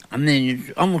 But, I mean,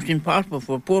 it's almost impossible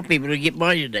for poor people to get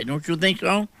by today. Don't you think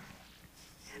so?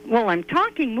 Well, I'm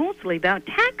talking mostly about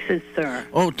taxes, sir.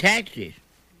 Oh, taxes?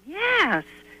 Yes.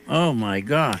 Oh, my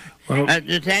God. Well,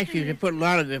 the taxes, they put a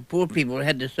lot of the poor people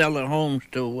had to sell their homes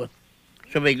to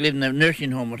so they could live in a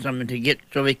nursing home or something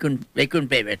so they couldn't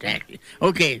pay their taxes.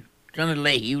 Okay, Senator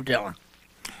Leahy, you tell her.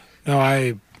 No,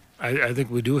 I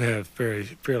think we do have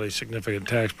fairly significant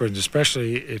tax burdens,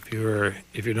 especially if you're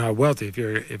not wealthy. If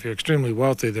you're extremely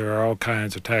wealthy, there are all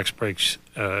kinds of tax breaks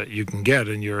you can get,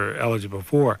 and you're eligible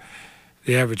for.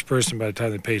 The average person, by the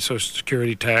time they pay Social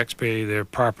Security tax, pay their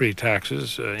property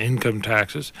taxes, income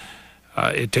taxes,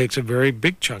 it takes a very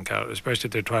big chunk out, especially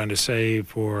if they're trying to save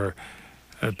for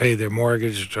pay their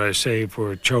mortgage, or try to save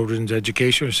for children's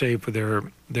education, or save for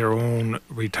their own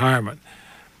retirement.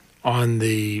 On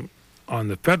the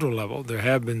federal level, there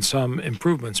have been some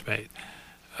improvements made,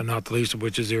 not the least of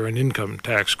which is there an income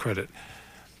tax credit.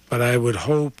 But I would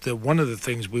hope that one of the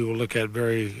things we will look at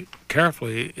very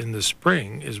carefully in the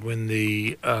spring is when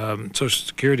the Social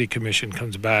Security Commission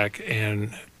comes back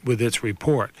and with its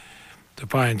report to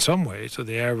find some way so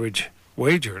the average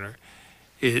wage earner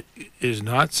is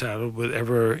not saddled with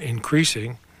ever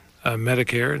increasing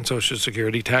Medicare and Social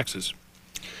Security taxes.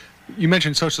 You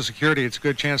mentioned Social Security. It's a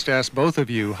good chance to ask both of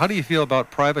you. How do you feel about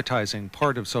privatizing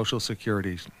part of Social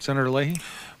Security? Senator Leahy?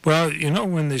 Well, you know,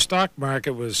 when the stock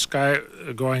market was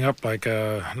going up like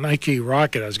a Nike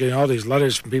rocket, I was getting all these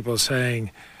letters from people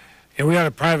saying, we ought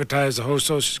to privatize the whole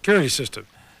Social Security system.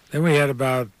 Then we had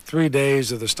about 3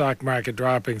 days of the stock market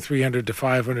dropping 300 to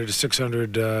 500 to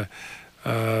 600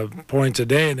 points a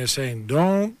day, and they're saying,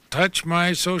 don't touch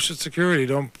my Social Security,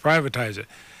 don't privatize it.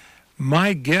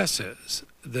 My guess is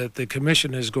that the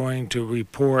commission is going to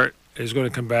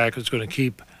come back, it's going to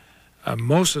keep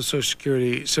most of Social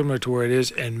Security similar to where it is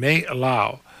and may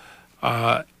allow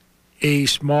a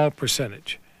small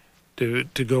percentage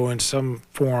to go in some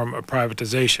form of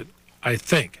privatization, I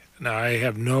think. Now, I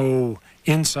have no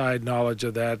inside knowledge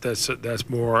of that. That's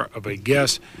more of a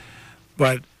guess.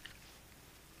 But,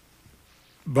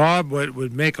 Bob, what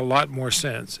would make a lot more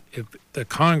sense if the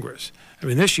Congress, I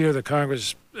mean, this year the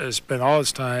Congress has spent all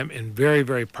its time in very,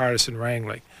 very partisan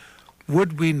wrangling.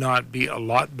 Would we not be a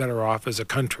lot better off as a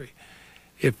country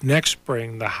if next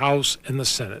spring the House and the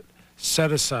Senate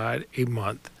set aside a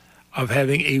month of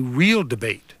having a real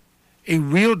debate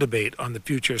on the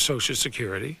future of Social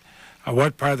Security,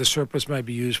 what part of the surplus might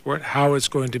be used for it, how it's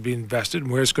going to be invested,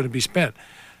 and where it's going to be spent?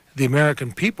 The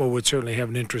American people would certainly have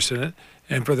an interest in it,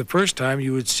 and for the first time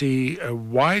you would see a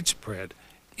widespread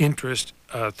interest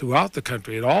throughout the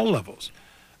country at all levels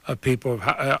of people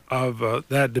of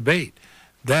that debate.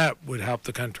 That would help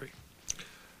the country.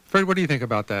 Fred, what do you think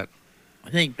about that? I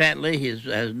think Pat Leahy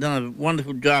has done a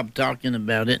wonderful job talking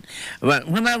about it. But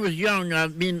when I was young, I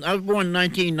was born in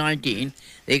 1919.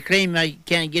 They claim I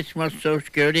can't get so much Social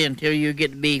Security until you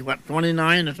get to be,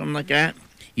 29 or something like that?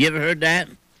 You ever heard that?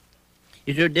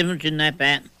 Is there a difference in that,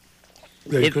 Pat?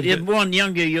 If you're born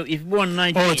younger, if you're born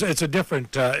 19. Oh, it's a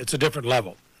different level. It's a different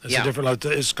level.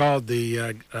 It's called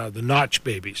the notch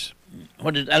babies.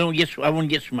 I won't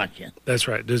get so much yet. That's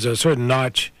right. There's a certain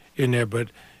notch in there, but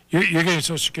you're getting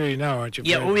Social Security now, aren't you?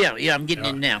 Yeah. Yeah. I'm getting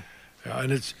it now. Yeah,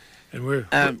 and we're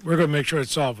going to make sure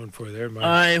it's solvent for you there.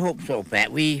 I hope so,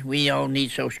 Pat. We all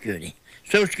need Social Security.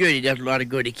 Social Security does a lot of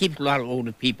good. It keeps a lot of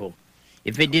older people.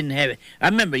 If it didn't have it, I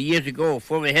remember years ago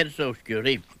before we had Social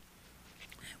Security,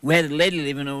 we had a lady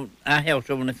living in our house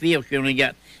over in the field. She only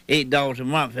got $8 a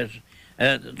month as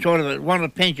sort of one of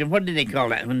the pension. What did they call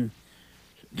that?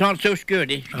 It's not Social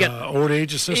Security. She got old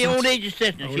age assistance. Yeah, old age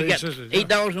assistance. She got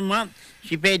 $8 a month.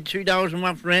 She paid $3 a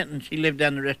month rent, and she lived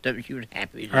down the rest of it. She was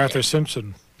happy. Arthur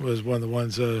Simpson was one of the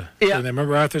ones.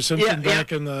 Remember Arthur Simpson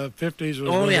back in the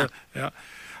 50s?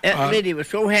 That lady was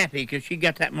so happy because she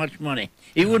got that much money.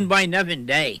 He wouldn't buy nothing a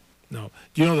day. No.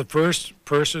 Do you know the first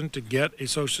person to get a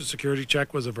Social Security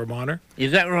check was a Vermonter?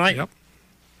 Is that right? Yep.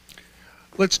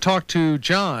 Let's talk to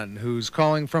John, who's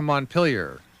calling from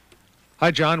Montpelier.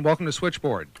 Hi, John. Welcome to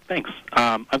Switchboard. Thanks.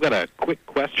 I've got a quick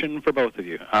question for both of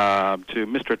you. To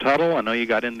Mr. Tuttle, I know you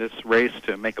got in this race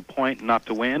to make a point, not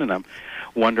to win, and I'm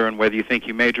wondering whether you think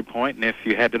you made your point, and if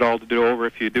you had it all to do over,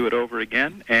 if you do it over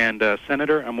again. And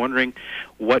Senator, I'm wondering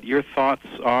what your thoughts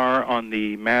are on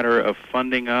the matter of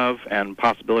funding of and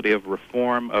possibility of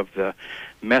reform of the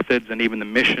methods and even the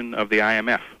mission of the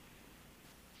IMF.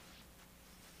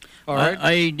 All right.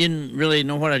 I didn't really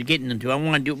know what I was getting into. I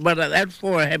want to do, but that's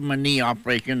before I had my knee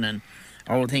operation and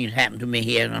all the things happened to me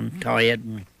here, and I'm tired.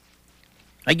 And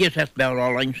I guess that's about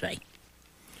all I can say.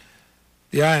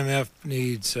 The IMF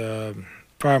needs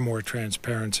far more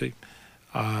transparency.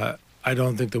 I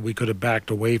don't think that we could have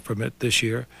backed away from it this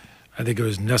year. I think it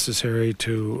was necessary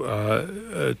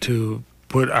to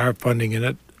put our funding in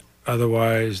it.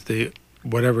 Otherwise,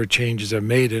 whatever changes are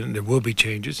made in it, there will be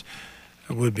changes,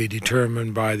 would be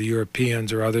determined by the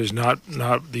Europeans or others, not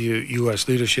the U.S.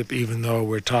 leadership, even though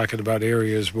we're talking about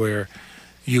areas where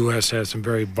U.S. has some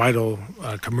very vital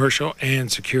commercial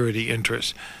and security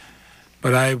interests.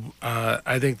 But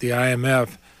I think the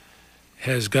IMF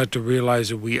has got to realize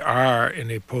that we are in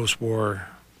a post-war,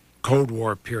 Cold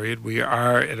War period. We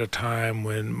are at a time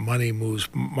when money moves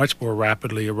much more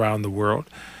rapidly around the world,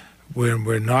 when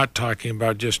we're not talking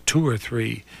about just 2 or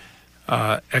 3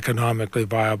 economically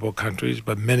viable countries,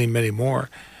 but many, many more.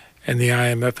 And the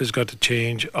IMF has got to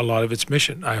change a lot of its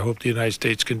mission. I hope the United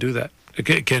States can do that,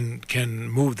 can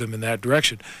move them in that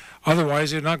direction.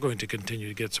 Otherwise, they're not going to continue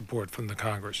to get support from the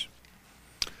Congress.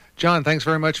 John, thanks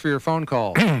very much for your phone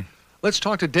call. Let's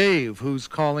talk to Dave, who's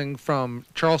calling from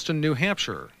Charleston, New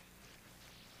Hampshire.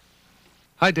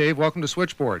 Hi, Dave. Welcome to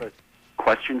Switchboard.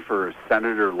 Question for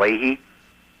Senator Leahy.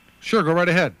 Sure, go right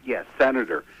ahead. Yes,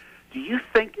 Senator. Do you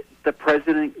think the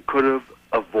president could have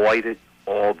avoided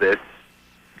all this,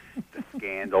 the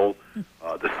scandal,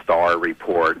 the Starr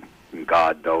report, and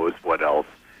God knows what else,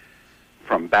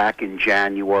 from back in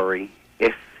January,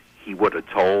 if he would have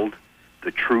told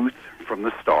the truth from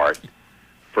the start?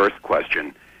 First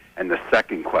question. And the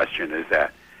second question is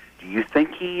that, do you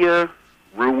think he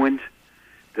ruined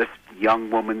this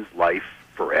young woman's life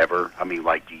forever? I mean,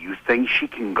 do you think she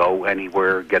can go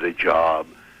anywhere, get a job?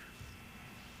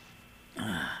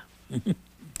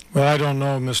 Well, I don't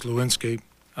know Miss Lewinsky.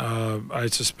 I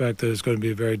suspect that it's going to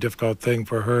be a very difficult thing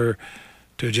for her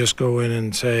to just go in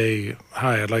and say,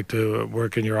 hi, I'd like to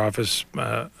work in your office.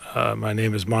 My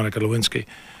name is Monica Lewinsky.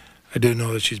 I do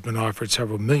know that she's been offered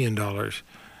several $1 million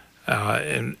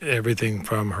in everything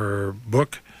from her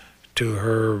book to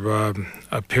her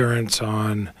appearance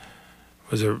on,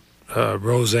 was it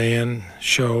Roseanne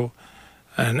show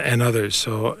and others.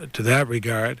 So to that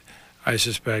regard, I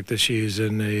suspect that she's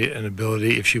in an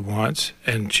ability, if she wants,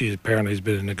 and she apparently has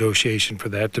been in negotiation for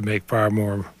that, to make far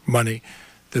more money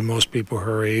than most people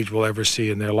her age will ever see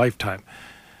in their lifetime.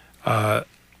 I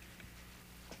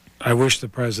wish the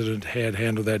president had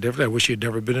handled that differently. I wish he had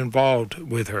never been involved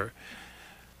with her.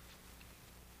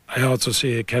 I also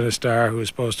see a Kenneth Starr, who is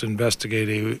supposed to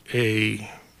investigate a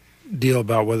deal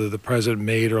about whether the president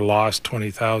made or lost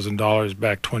 $20,000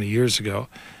 back 20 years ago,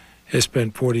 has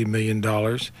spent $40 million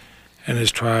and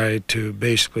has tried to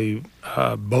basically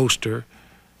bolster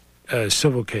a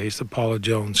civil case, the Paula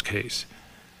Jones case.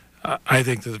 I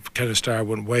think that Kenneth Starr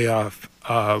went way off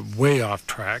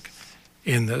track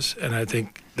in this, and I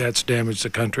think that's damaged the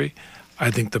country.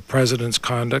 I think the president's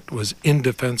conduct was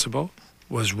indefensible,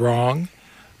 was wrong,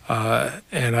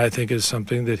 and I think is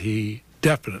something that he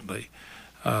definitely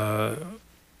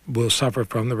will suffer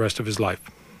from the rest of his life.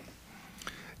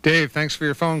 Dave, thanks for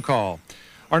your phone call.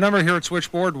 Our number here at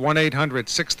Switchboard,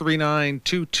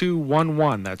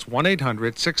 1-800-639-2211. That's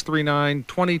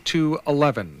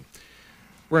 1-800-639-2211.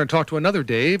 We're going to talk to another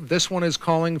Dave. This one is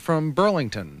calling from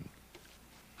Burlington.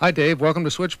 Hi, Dave. Welcome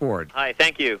to Switchboard. Hi,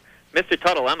 thank you. Mr.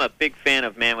 Tuttle, I'm a big fan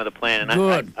of Man with a Plan,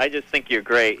 and I just think you're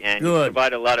great, and you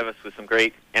provide a lot of us with some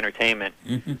great entertainment.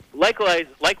 Mm-hmm. Likewise,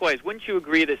 wouldn't you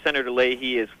agree that Senator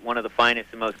Leahy is one of the finest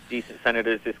and most decent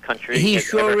senators this country He has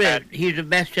sure ever is. had? He's the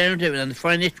best senator and the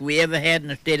finest we ever had in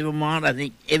the state of Vermont. I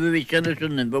think every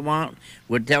citizen in Vermont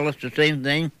would tell us the same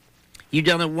thing. He's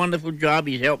done a wonderful job.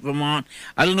 He's helped Vermont.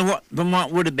 I don't know what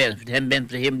Vermont would have been if it hadn't been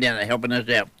for him down there helping us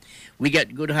out. We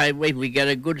got good highways. We got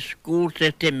a good school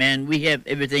system, and we have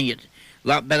everything. It's a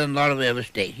lot better than a lot of other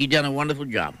states. He's done a wonderful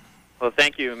job. Well,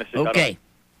 thank you, Mr. Tuttle. Okay.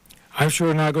 I'm sure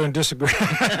we're not going to disagree.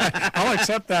 I'll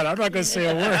accept that. I'm not going to say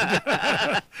a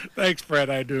word. Thanks,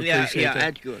 Fred. I do appreciate that. Yeah,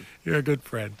 that's good. You're a good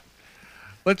friend.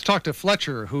 Let's talk to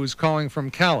Fletcher, who's calling from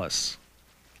Calais.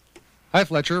 Hi,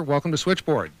 Fletcher. Welcome to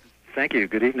Switchboard. Thank you.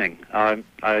 Good evening.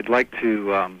 I'd like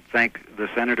to thank the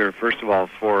senator, first of all,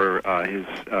 for his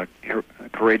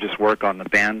courageous work on the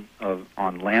ban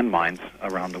on landmines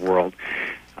around the world.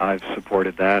 I've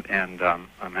supported that, and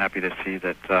I'm happy to see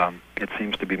that it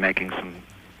seems to be making some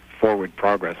forward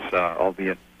progress,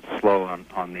 albeit slow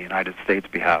on the United States'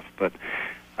 behalf. But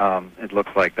it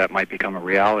looks like that might become a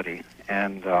reality.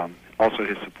 And also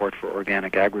his support for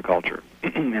organic agriculture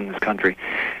in this country.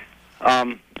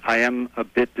 I am a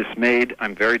bit dismayed.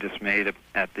 I'm very dismayed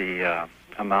at the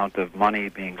amount of money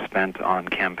being spent on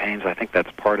campaigns. I think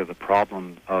that's part of the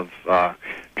problem of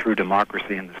true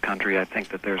democracy in this country. I think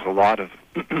that there's a lot of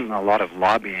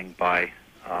lobbying by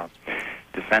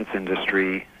defense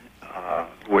industry,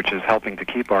 which is helping to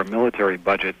keep our military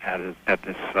budget at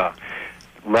this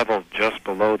level just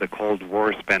below the Cold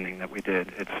War spending that we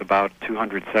did. It's about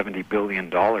 $270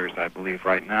 billion, I believe,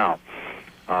 right now.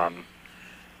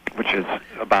 Which is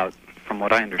about, from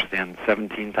what I understand,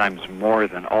 17 times more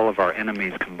than all of our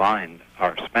enemies combined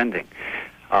are spending.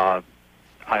 I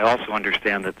also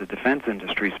understand that the defense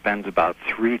industry spends about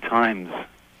 3 times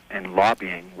in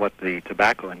lobbying what the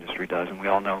tobacco industry does, and we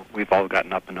all know, we've all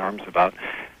gotten up in arms about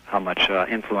how much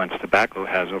influence tobacco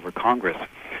has over Congress.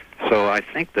 So I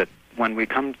think that when we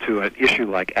come to an issue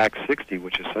like Act 60,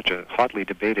 which is such a hotly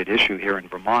debated issue here in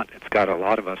Vermont, it's got a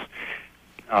lot of us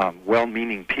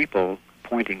well-meaning people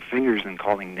pointing fingers and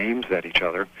calling names at each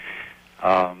other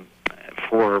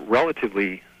for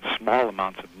relatively small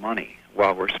amounts of money,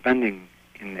 while we're spending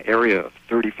in the area of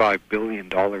 $35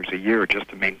 billion a year just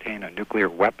to maintain a nuclear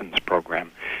weapons program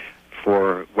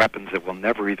for weapons that we'll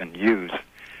never even use,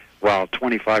 while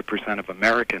 25% of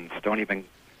Americans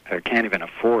can't even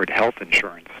afford health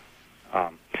insurance.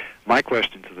 My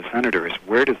question to the senator is,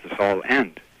 where does this all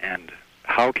end, and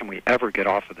how can we ever get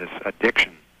off of this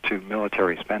addiction to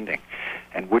military spending?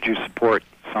 And would you support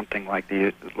something like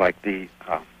the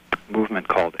movement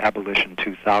called Abolition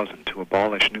 2000 to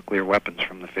abolish nuclear weapons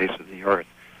from the face of the earth?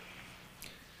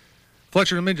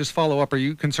 Fletcher, let me just follow up. Are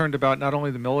you concerned about not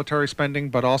only the military spending,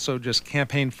 but also just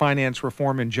campaign finance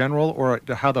reform in general, or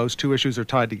how those two issues are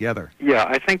tied together? Yeah,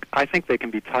 I think they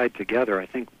can be tied together. I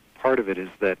think part of it is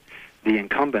that the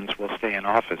incumbents will stay in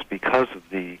office because of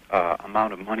the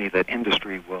amount of money that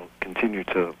industry will continue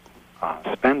to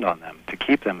spend on them to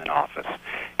keep them in office,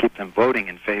 keep them voting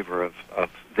in favor of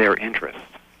their interests.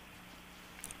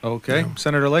 Okay. Yeah.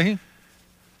 Senator Leahy?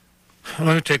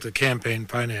 Let me take the campaign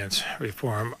finance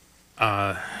reform.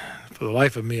 For the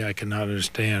life of me, I cannot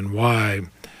understand why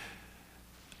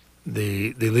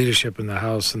the leadership in the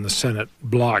House and the Senate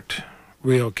blocked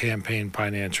real campaign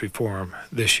finance reform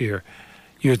this year.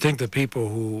 You would think the people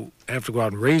who have to go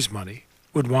out and raise money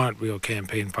would want real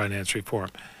campaign finance reform.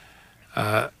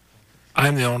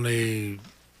 I'm the only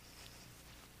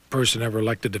person ever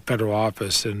elected to federal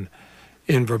office in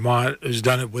Vermont who's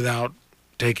done it without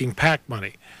taking PAC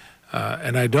money,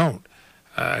 and I don't.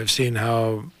 I've seen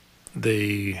how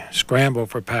the scramble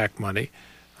for PAC money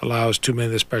allows too many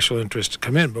of the special interests to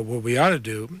come in. But what we ought to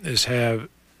do is have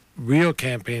real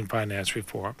campaign finance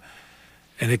reform,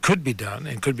 and it could be done,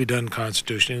 and could be done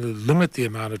constitutionally, limit the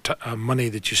amount of money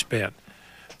that you spend.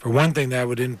 For one thing, that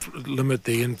would limit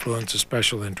the influence of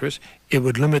special interests. It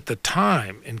would limit the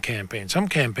time in campaigns. Some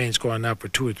campaigns go on now for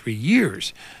 2 or 3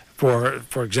 years. For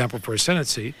example, for a Senate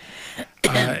seat,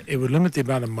 it would limit the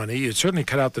amount of money. You'd certainly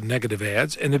cut out the negative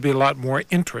ads, and there'd be a lot more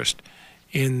interest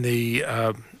in the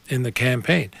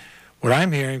campaign. What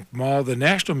I'm hearing from all the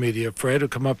national media, Fred, who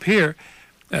come up here,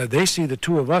 they see the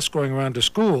two of us going around to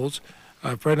schools.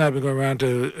 Fred and I have been going around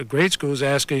to grade schools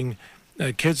asking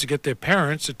kids to get their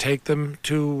parents to take them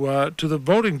to the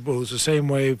voting booths the same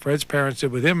way Fred's parents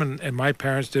did with him and my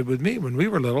parents did with me when we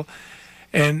were little.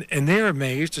 And they're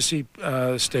amazed to see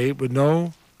a state with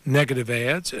no negative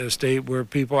ads, a state where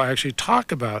people actually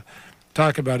talk about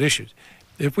issues.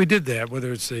 If we did that,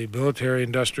 whether it's the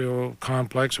military-industrial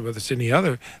complex or whether it's any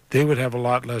other, they would have a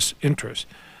lot less interest,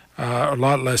 a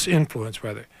lot less influence,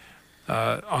 rather.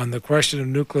 On the question of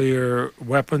nuclear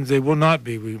weapons, they will not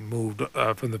be removed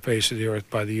from the face of the earth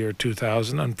by the year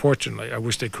 2000, unfortunately. I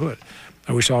wish they could.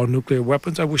 I wish all nuclear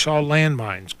weapons, I wish all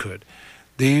landmines could.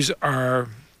 These are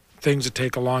things that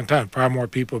take a long time. Far more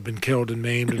people have been killed and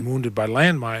maimed and wounded by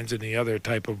landmines than any other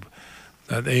type of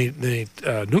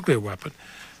nuclear weapon.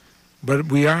 But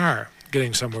we are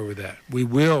getting somewhere with that. We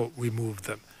will remove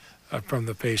them from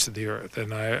the face of the earth,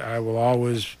 and I will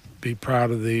always be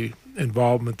proud of the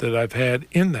involvement that I've had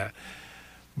in that.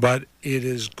 But it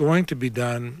is going to be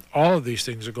done, all of these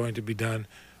things are going to be done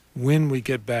when we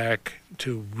get back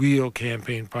to real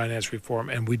campaign finance reform,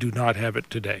 and we do not have it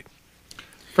today.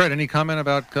 Fred, any comment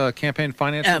about campaign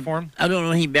finance reform? I don't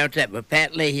know anything about that, but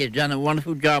Pat Leahy has done a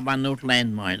wonderful job on those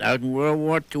landmines. Out in World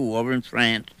War II over in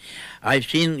France, I've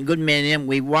seen a good many of them.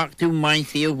 We walked through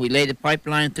minefields. We laid a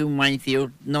pipeline through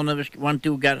minefields. None of us,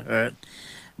 2 got hurt.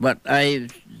 But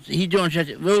he's doing such.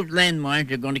 Those landmines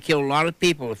are going to kill a lot of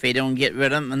people if they don't get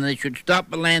rid of them, and they should stop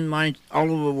the landmines all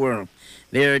over the world.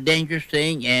 They're a dangerous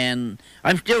thing, and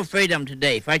I'm still afraid of them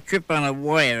today. If I trip on a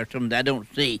wire or something I don't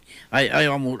see, I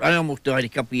almost died a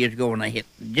couple of years ago when I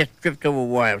just tripped over a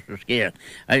wire. I was so scared.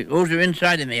 Those are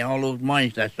inside of me, all those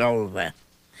mines I saw over there.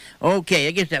 Okay,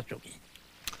 I guess that's okay.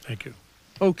 Thank you.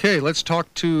 Okay, let's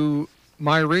talk to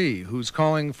Myrie, who's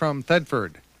calling from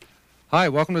Thedford. Hi,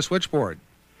 welcome to Switchboard.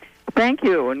 Thank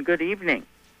you, and good evening.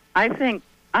 I think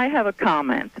I have a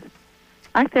comment.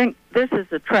 I think this is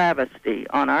a travesty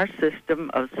on our system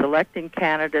of selecting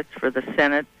candidates for the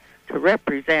Senate to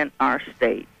represent our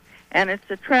state. And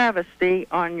it's a travesty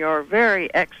on your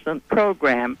very excellent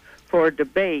program for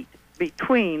debate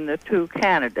between the two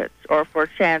candidates, or for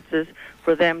chances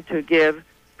for them to give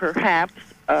perhaps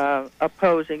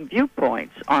opposing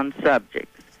viewpoints on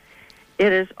subjects.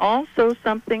 It is also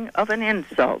something of an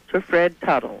insult to Fred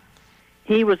Tuttle.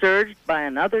 He was urged by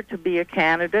another to be a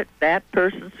candidate. That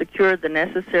person secured the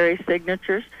necessary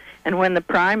signatures, and when the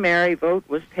primary vote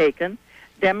was taken,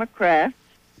 Democrats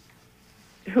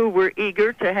who were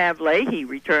eager to have Leahy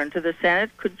return to the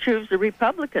Senate could choose the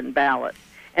Republican ballot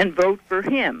and vote for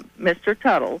him, Mr.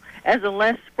 Tuttle, as a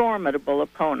less formidable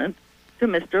opponent to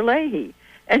Mr. Leahy.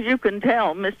 As you can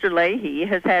tell, Mr. Leahy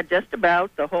has had just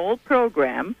about the whole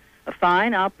program a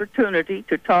fine opportunity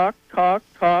to talk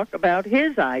about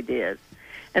his ideas.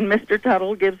 And Mr.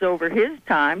 Tuttle gives over his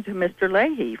time to Mr.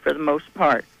 Leahy for the most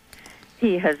part.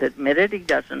 He has admitted he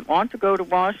doesn't want to go to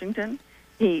Washington.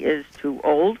 He is too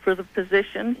old for the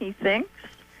position, he thinks.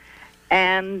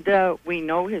 And we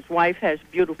know his wife has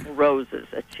beautiful roses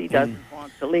that she doesn't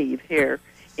want to leave here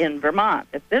in Vermont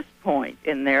at this point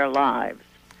in their lives.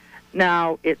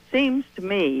 Now, it seems to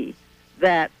me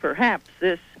that perhaps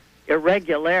this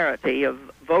irregularity of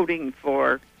voting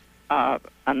for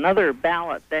another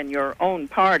ballot than your own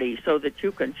party so that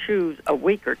you can choose a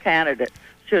weaker candidate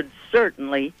should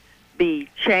certainly be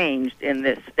changed in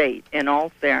this state, in all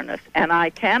fairness. And I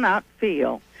cannot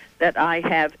feel that I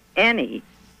have any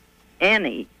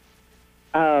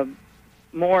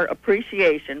more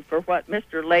appreciation for what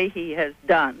Mr. Leahy has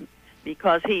done,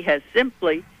 because he has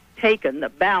simply taken the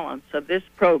balance of this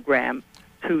program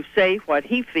to say what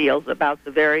he feels about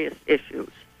the various issues.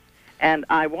 And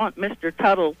I want Mr.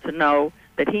 Tuttle to know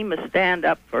that he must stand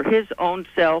up for his own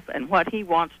self and what he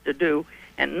wants to do,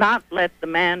 and not let the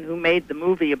man who made the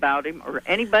movie about him or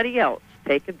anybody else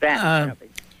take advantage of it.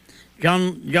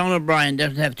 John O'Brien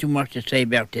doesn't have too much to say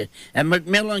about this. And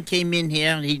McMillan came in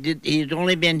here. He's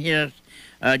only been here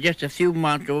just a few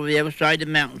months over the other side of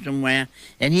the mountain somewhere,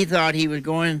 and he thought he was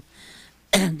going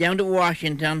down to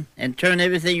Washington and turn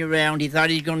everything around. He thought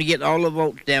he was going to get all the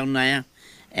votes down there.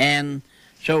 And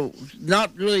so,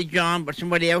 not really John, but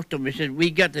somebody else told me, said, we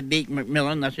got to beat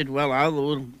McMillan. I said, well,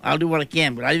 I'll do what I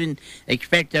can, but I didn't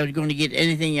expect I was going to get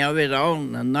anything out of it at all.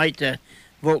 And the night the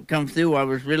vote come through, I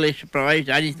was really surprised.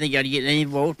 I didn't think I'd get any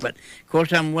votes, but of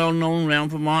course I'm well known around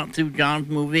Vermont through John's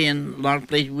movie and a lot of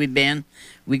places we've been.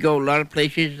 We go a lot of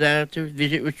places to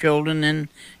visit with children and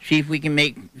see if we can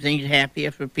make things happier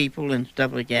for people and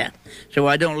stuff like that. So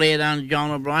I don't lay it down to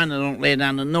John O'Brien. I don't lay it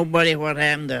down to nobody what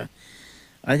happened.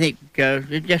 I think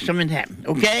it's just something happened.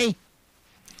 Okay?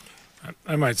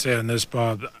 I might say on this,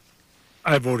 Bob,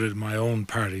 I voted in my own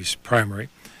party's primary.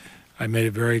 I made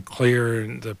it very clear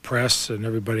in the press and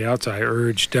everybody else, I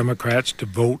urged Democrats to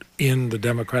vote in the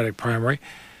Democratic primary.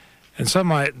 And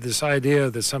this idea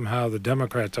that somehow the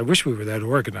Democrats, I wish we were that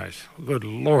organized. Good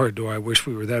Lord, do I wish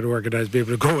we were that organized, to be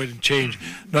able to go in and change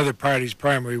another party's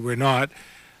primary. We're not.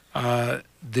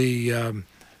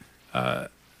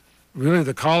 Really,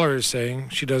 the caller is saying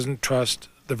she doesn't trust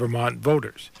the Vermont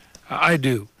voters. I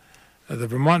do. The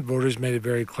Vermont voters made it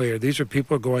very clear. These are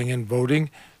people going in voting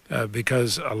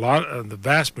because the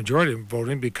vast majority of them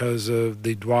voting because of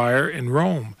the Dwyer and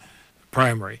Rome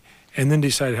primary, and then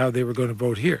decided how they were going to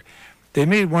vote here. They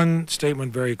made one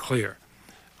statement very clear.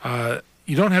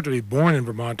 You don't have to be born in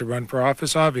Vermont to run for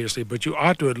office, obviously, but you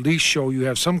ought to at least show you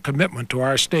have some commitment to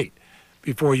our state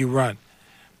before you run.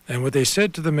 And what they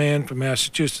said to the man from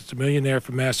Massachusetts, the millionaire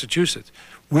from Massachusetts,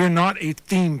 we're not a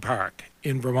theme park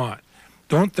in Vermont.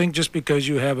 Don't think just because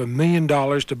you have $1 million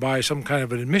to buy some kind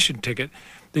of an admission ticket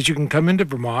that you can come into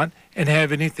Vermont and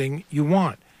have anything you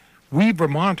want. We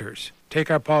Vermonters take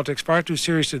our politics far too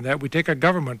seriously than that. We take our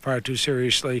government far too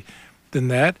seriously than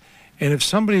that. And if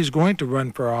somebody is going to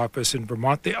run for office in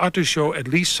Vermont, they ought to show at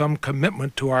least some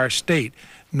commitment to our state,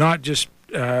 not just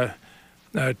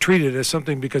treat it as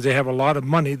something because they have a lot of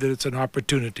money that it's an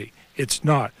opportunity. It's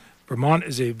not. Vermont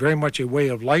is very much a way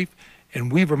of life,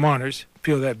 and we Vermonters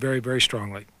feel that very, very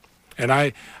strongly. And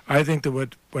I think that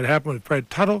what happened with Fred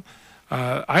Tuttle,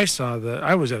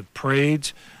 I was at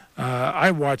parades.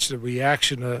 I watched the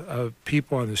reaction of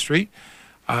people on the street.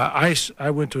 I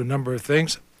went to a number of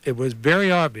things. It was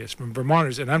very obvious from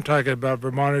Vermonters, and I'm talking about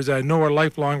Vermonters I know are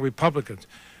lifelong Republicans,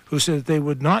 who said that they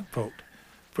would not vote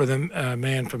for the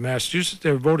man from Massachusetts.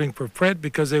 They were voting for Fred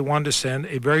because they wanted to send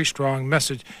a very strong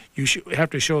message. You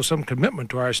have to show some commitment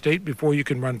to our state before you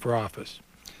can run for office.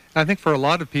 I think for a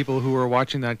lot of people who were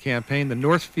watching that campaign, the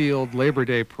Northfield Labor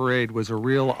Day Parade was a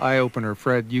real eye-opener.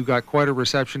 Fred, you got quite a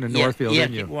reception in Northfield,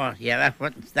 didn't you? Yes, it was. Yeah, that's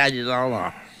what started it all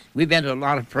off. We've been to a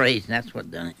lot of parades, and that's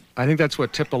what done it. I think that's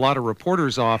what tipped a lot of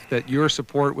reporters off, that your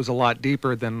support was a lot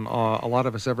deeper than a lot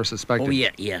of us ever suspected. Oh, yeah,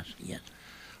 yes.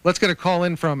 Let's get a call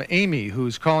in from Amy,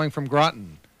 who's calling from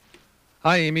Groton.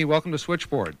 Hi, Amy. Welcome to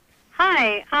Switchboard.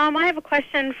 Hi. I have a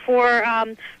question for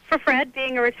Fred,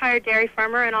 being a retired dairy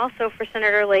farmer, and also for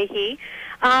Senator Leahy.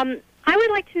 I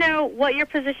would like to know what your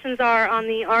positions are on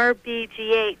the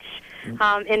RBGH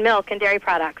in milk and dairy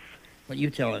products. What you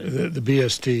tell us? The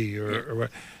BST, or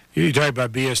what? You talk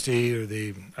about BST or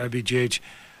the RBGH.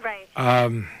 Right.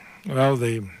 Well,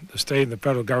 the state and the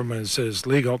federal government says it's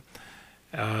legal,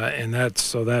 and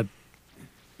that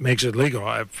makes it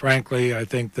legal. Frankly, I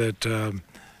think that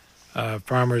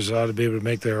farmers ought to be able to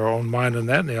make their own mind on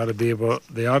that, and they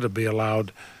ought to be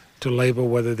allowed to label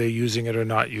whether they're using it or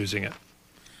not using it.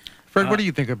 Fred, what do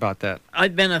you think about that?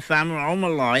 I've been a farmer all my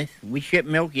life. We shipped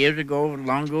milk years ago, as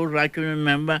long ago as I can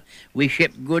remember. We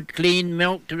shipped good, clean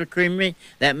milk to the creamery.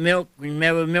 That milk,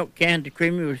 remember, milk can at the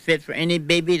creamery was fit for any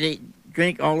baby to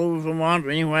drink all over Vermont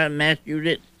or anywhere in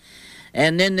Massachusetts.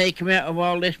 And then they come out with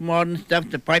all this modern stuff,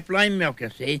 the pipeline milk, you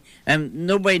see. And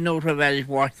nobody knows how that is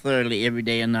washed thoroughly every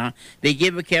day and now. They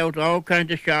give the cows all kinds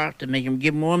of shots to make them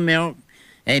give more milk.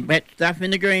 They put stuff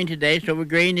in the grain today, so the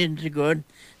grain isn't so good.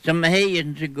 Some of the hay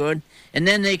isn't so good. And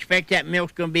then they expect that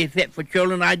milk's going to be fit for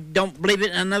children. I don't believe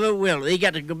it, and I never will. They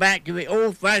got to go back to the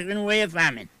old-fashioned way of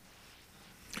farming.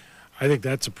 I think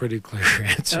that's a pretty clear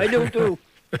answer. I do, too.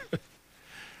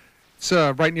 It's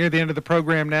right near the end of the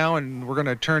program now, and we're going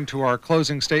to turn to our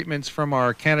closing statements from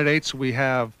our candidates. We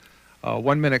have a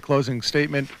 1-minute closing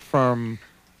statement from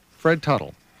Fred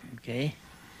Tuttle. Okay.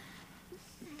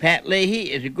 Pat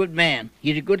Leahy is a good man.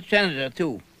 He's a good senator,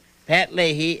 too. Pat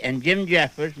Leahy and Jim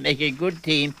Jeffers make a good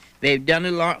team. They've done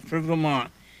a lot for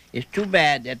Vermont. It's too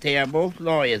bad that they are both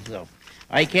lawyers, though.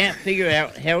 I can't figure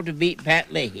out how to beat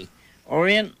Pat Leahy.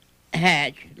 Orion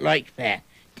Hatch likes Pat.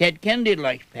 Ted Kennedy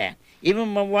likes Pat. Even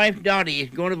my wife Dottie is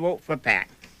going to vote for Pat.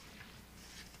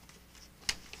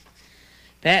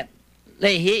 Pat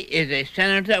Leahy is a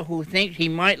senator who thinks he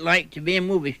might like to be a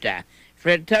movie star.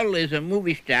 Fred Tuttle is a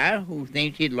movie star who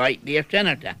thinks he'd like to be a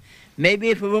senator.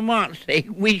 Maybe for Vermont's sake,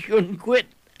 we shouldn't quit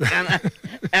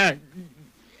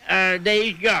our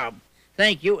day's job.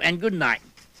 Thank you, and good night.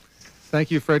 Thank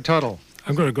you, Fred Tuttle.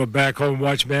 I'm going to go back home and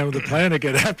watch Man with a Plan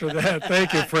again after that.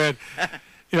 Thank you, Fred.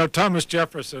 You know, Thomas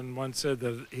Jefferson once said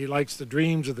that he likes the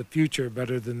dreams of the future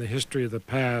better than the history of the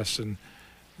past, and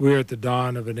we're at the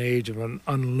dawn of an age of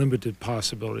unlimited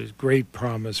possibilities, great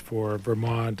promise for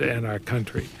Vermont and our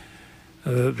country.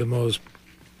 The most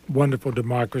wonderful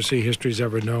democracy history's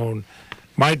ever known.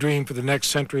 My dream for the next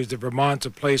century is that Vermont's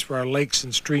a place where our lakes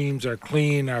and streams are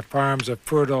clean, our farms are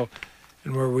fertile,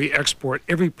 and where we export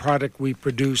every product we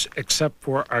produce except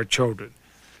for our children.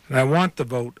 And I want the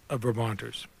vote of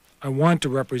Vermonters. I want to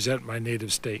represent my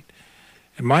native state.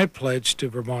 And my pledge to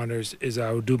Vermonters is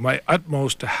I will do my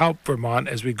utmost to help Vermont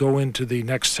as we go into the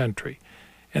next century.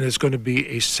 And it's going to be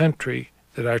a century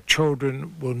that our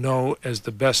children will know as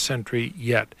the best century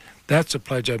yet. That's a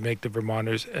pledge I make to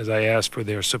Vermonters as I ask for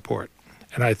their support.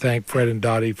 And I thank Fred and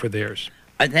Dottie for theirs.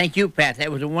 I thank you, Pat.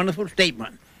 That was a wonderful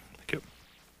statement. Thank you.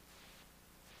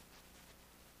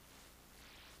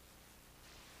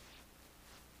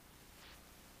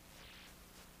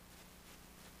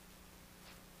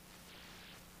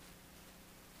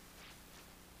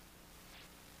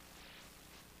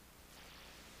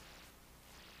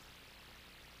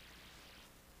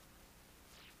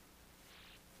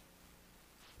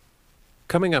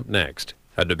 Coming up next,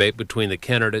 a debate between the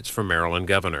candidates for Maryland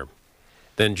governor.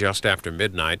 Then just after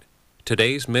midnight,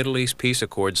 today's Middle East Peace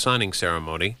Accord signing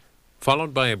ceremony,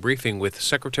 followed by a briefing with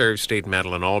Secretary of State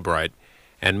Madeleine Albright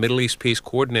and Middle East Peace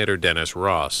Coordinator Dennis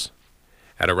Ross.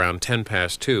 At around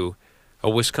 2:10, a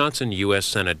Wisconsin U.S.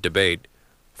 Senate debate,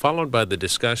 followed by the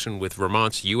discussion with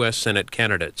Vermont's U.S. Senate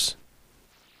candidates.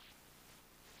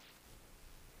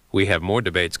 We have more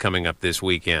debates coming up this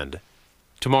weekend.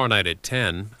 Tomorrow night at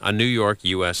 10, a New York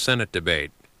U.S. Senate debate.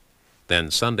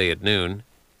 Then Sunday at noon,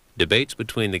 debates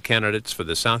between the candidates for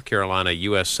the South Carolina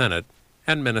U.S. Senate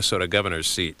and Minnesota governor's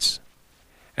seats.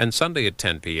 And Sunday at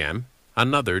 10 p.m.,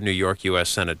 another New York U.S.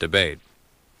 Senate debate.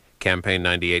 Campaign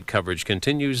 98 coverage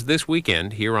continues this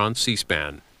weekend here on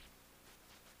C-SPAN.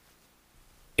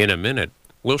 In a minute,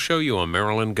 we'll show you a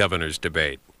Maryland governor's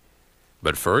debate.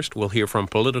 But first, we'll hear from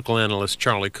political analyst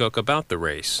Charlie Cook about the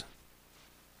race.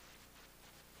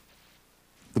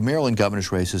 The Maryland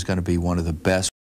governor's race is going to be one of the best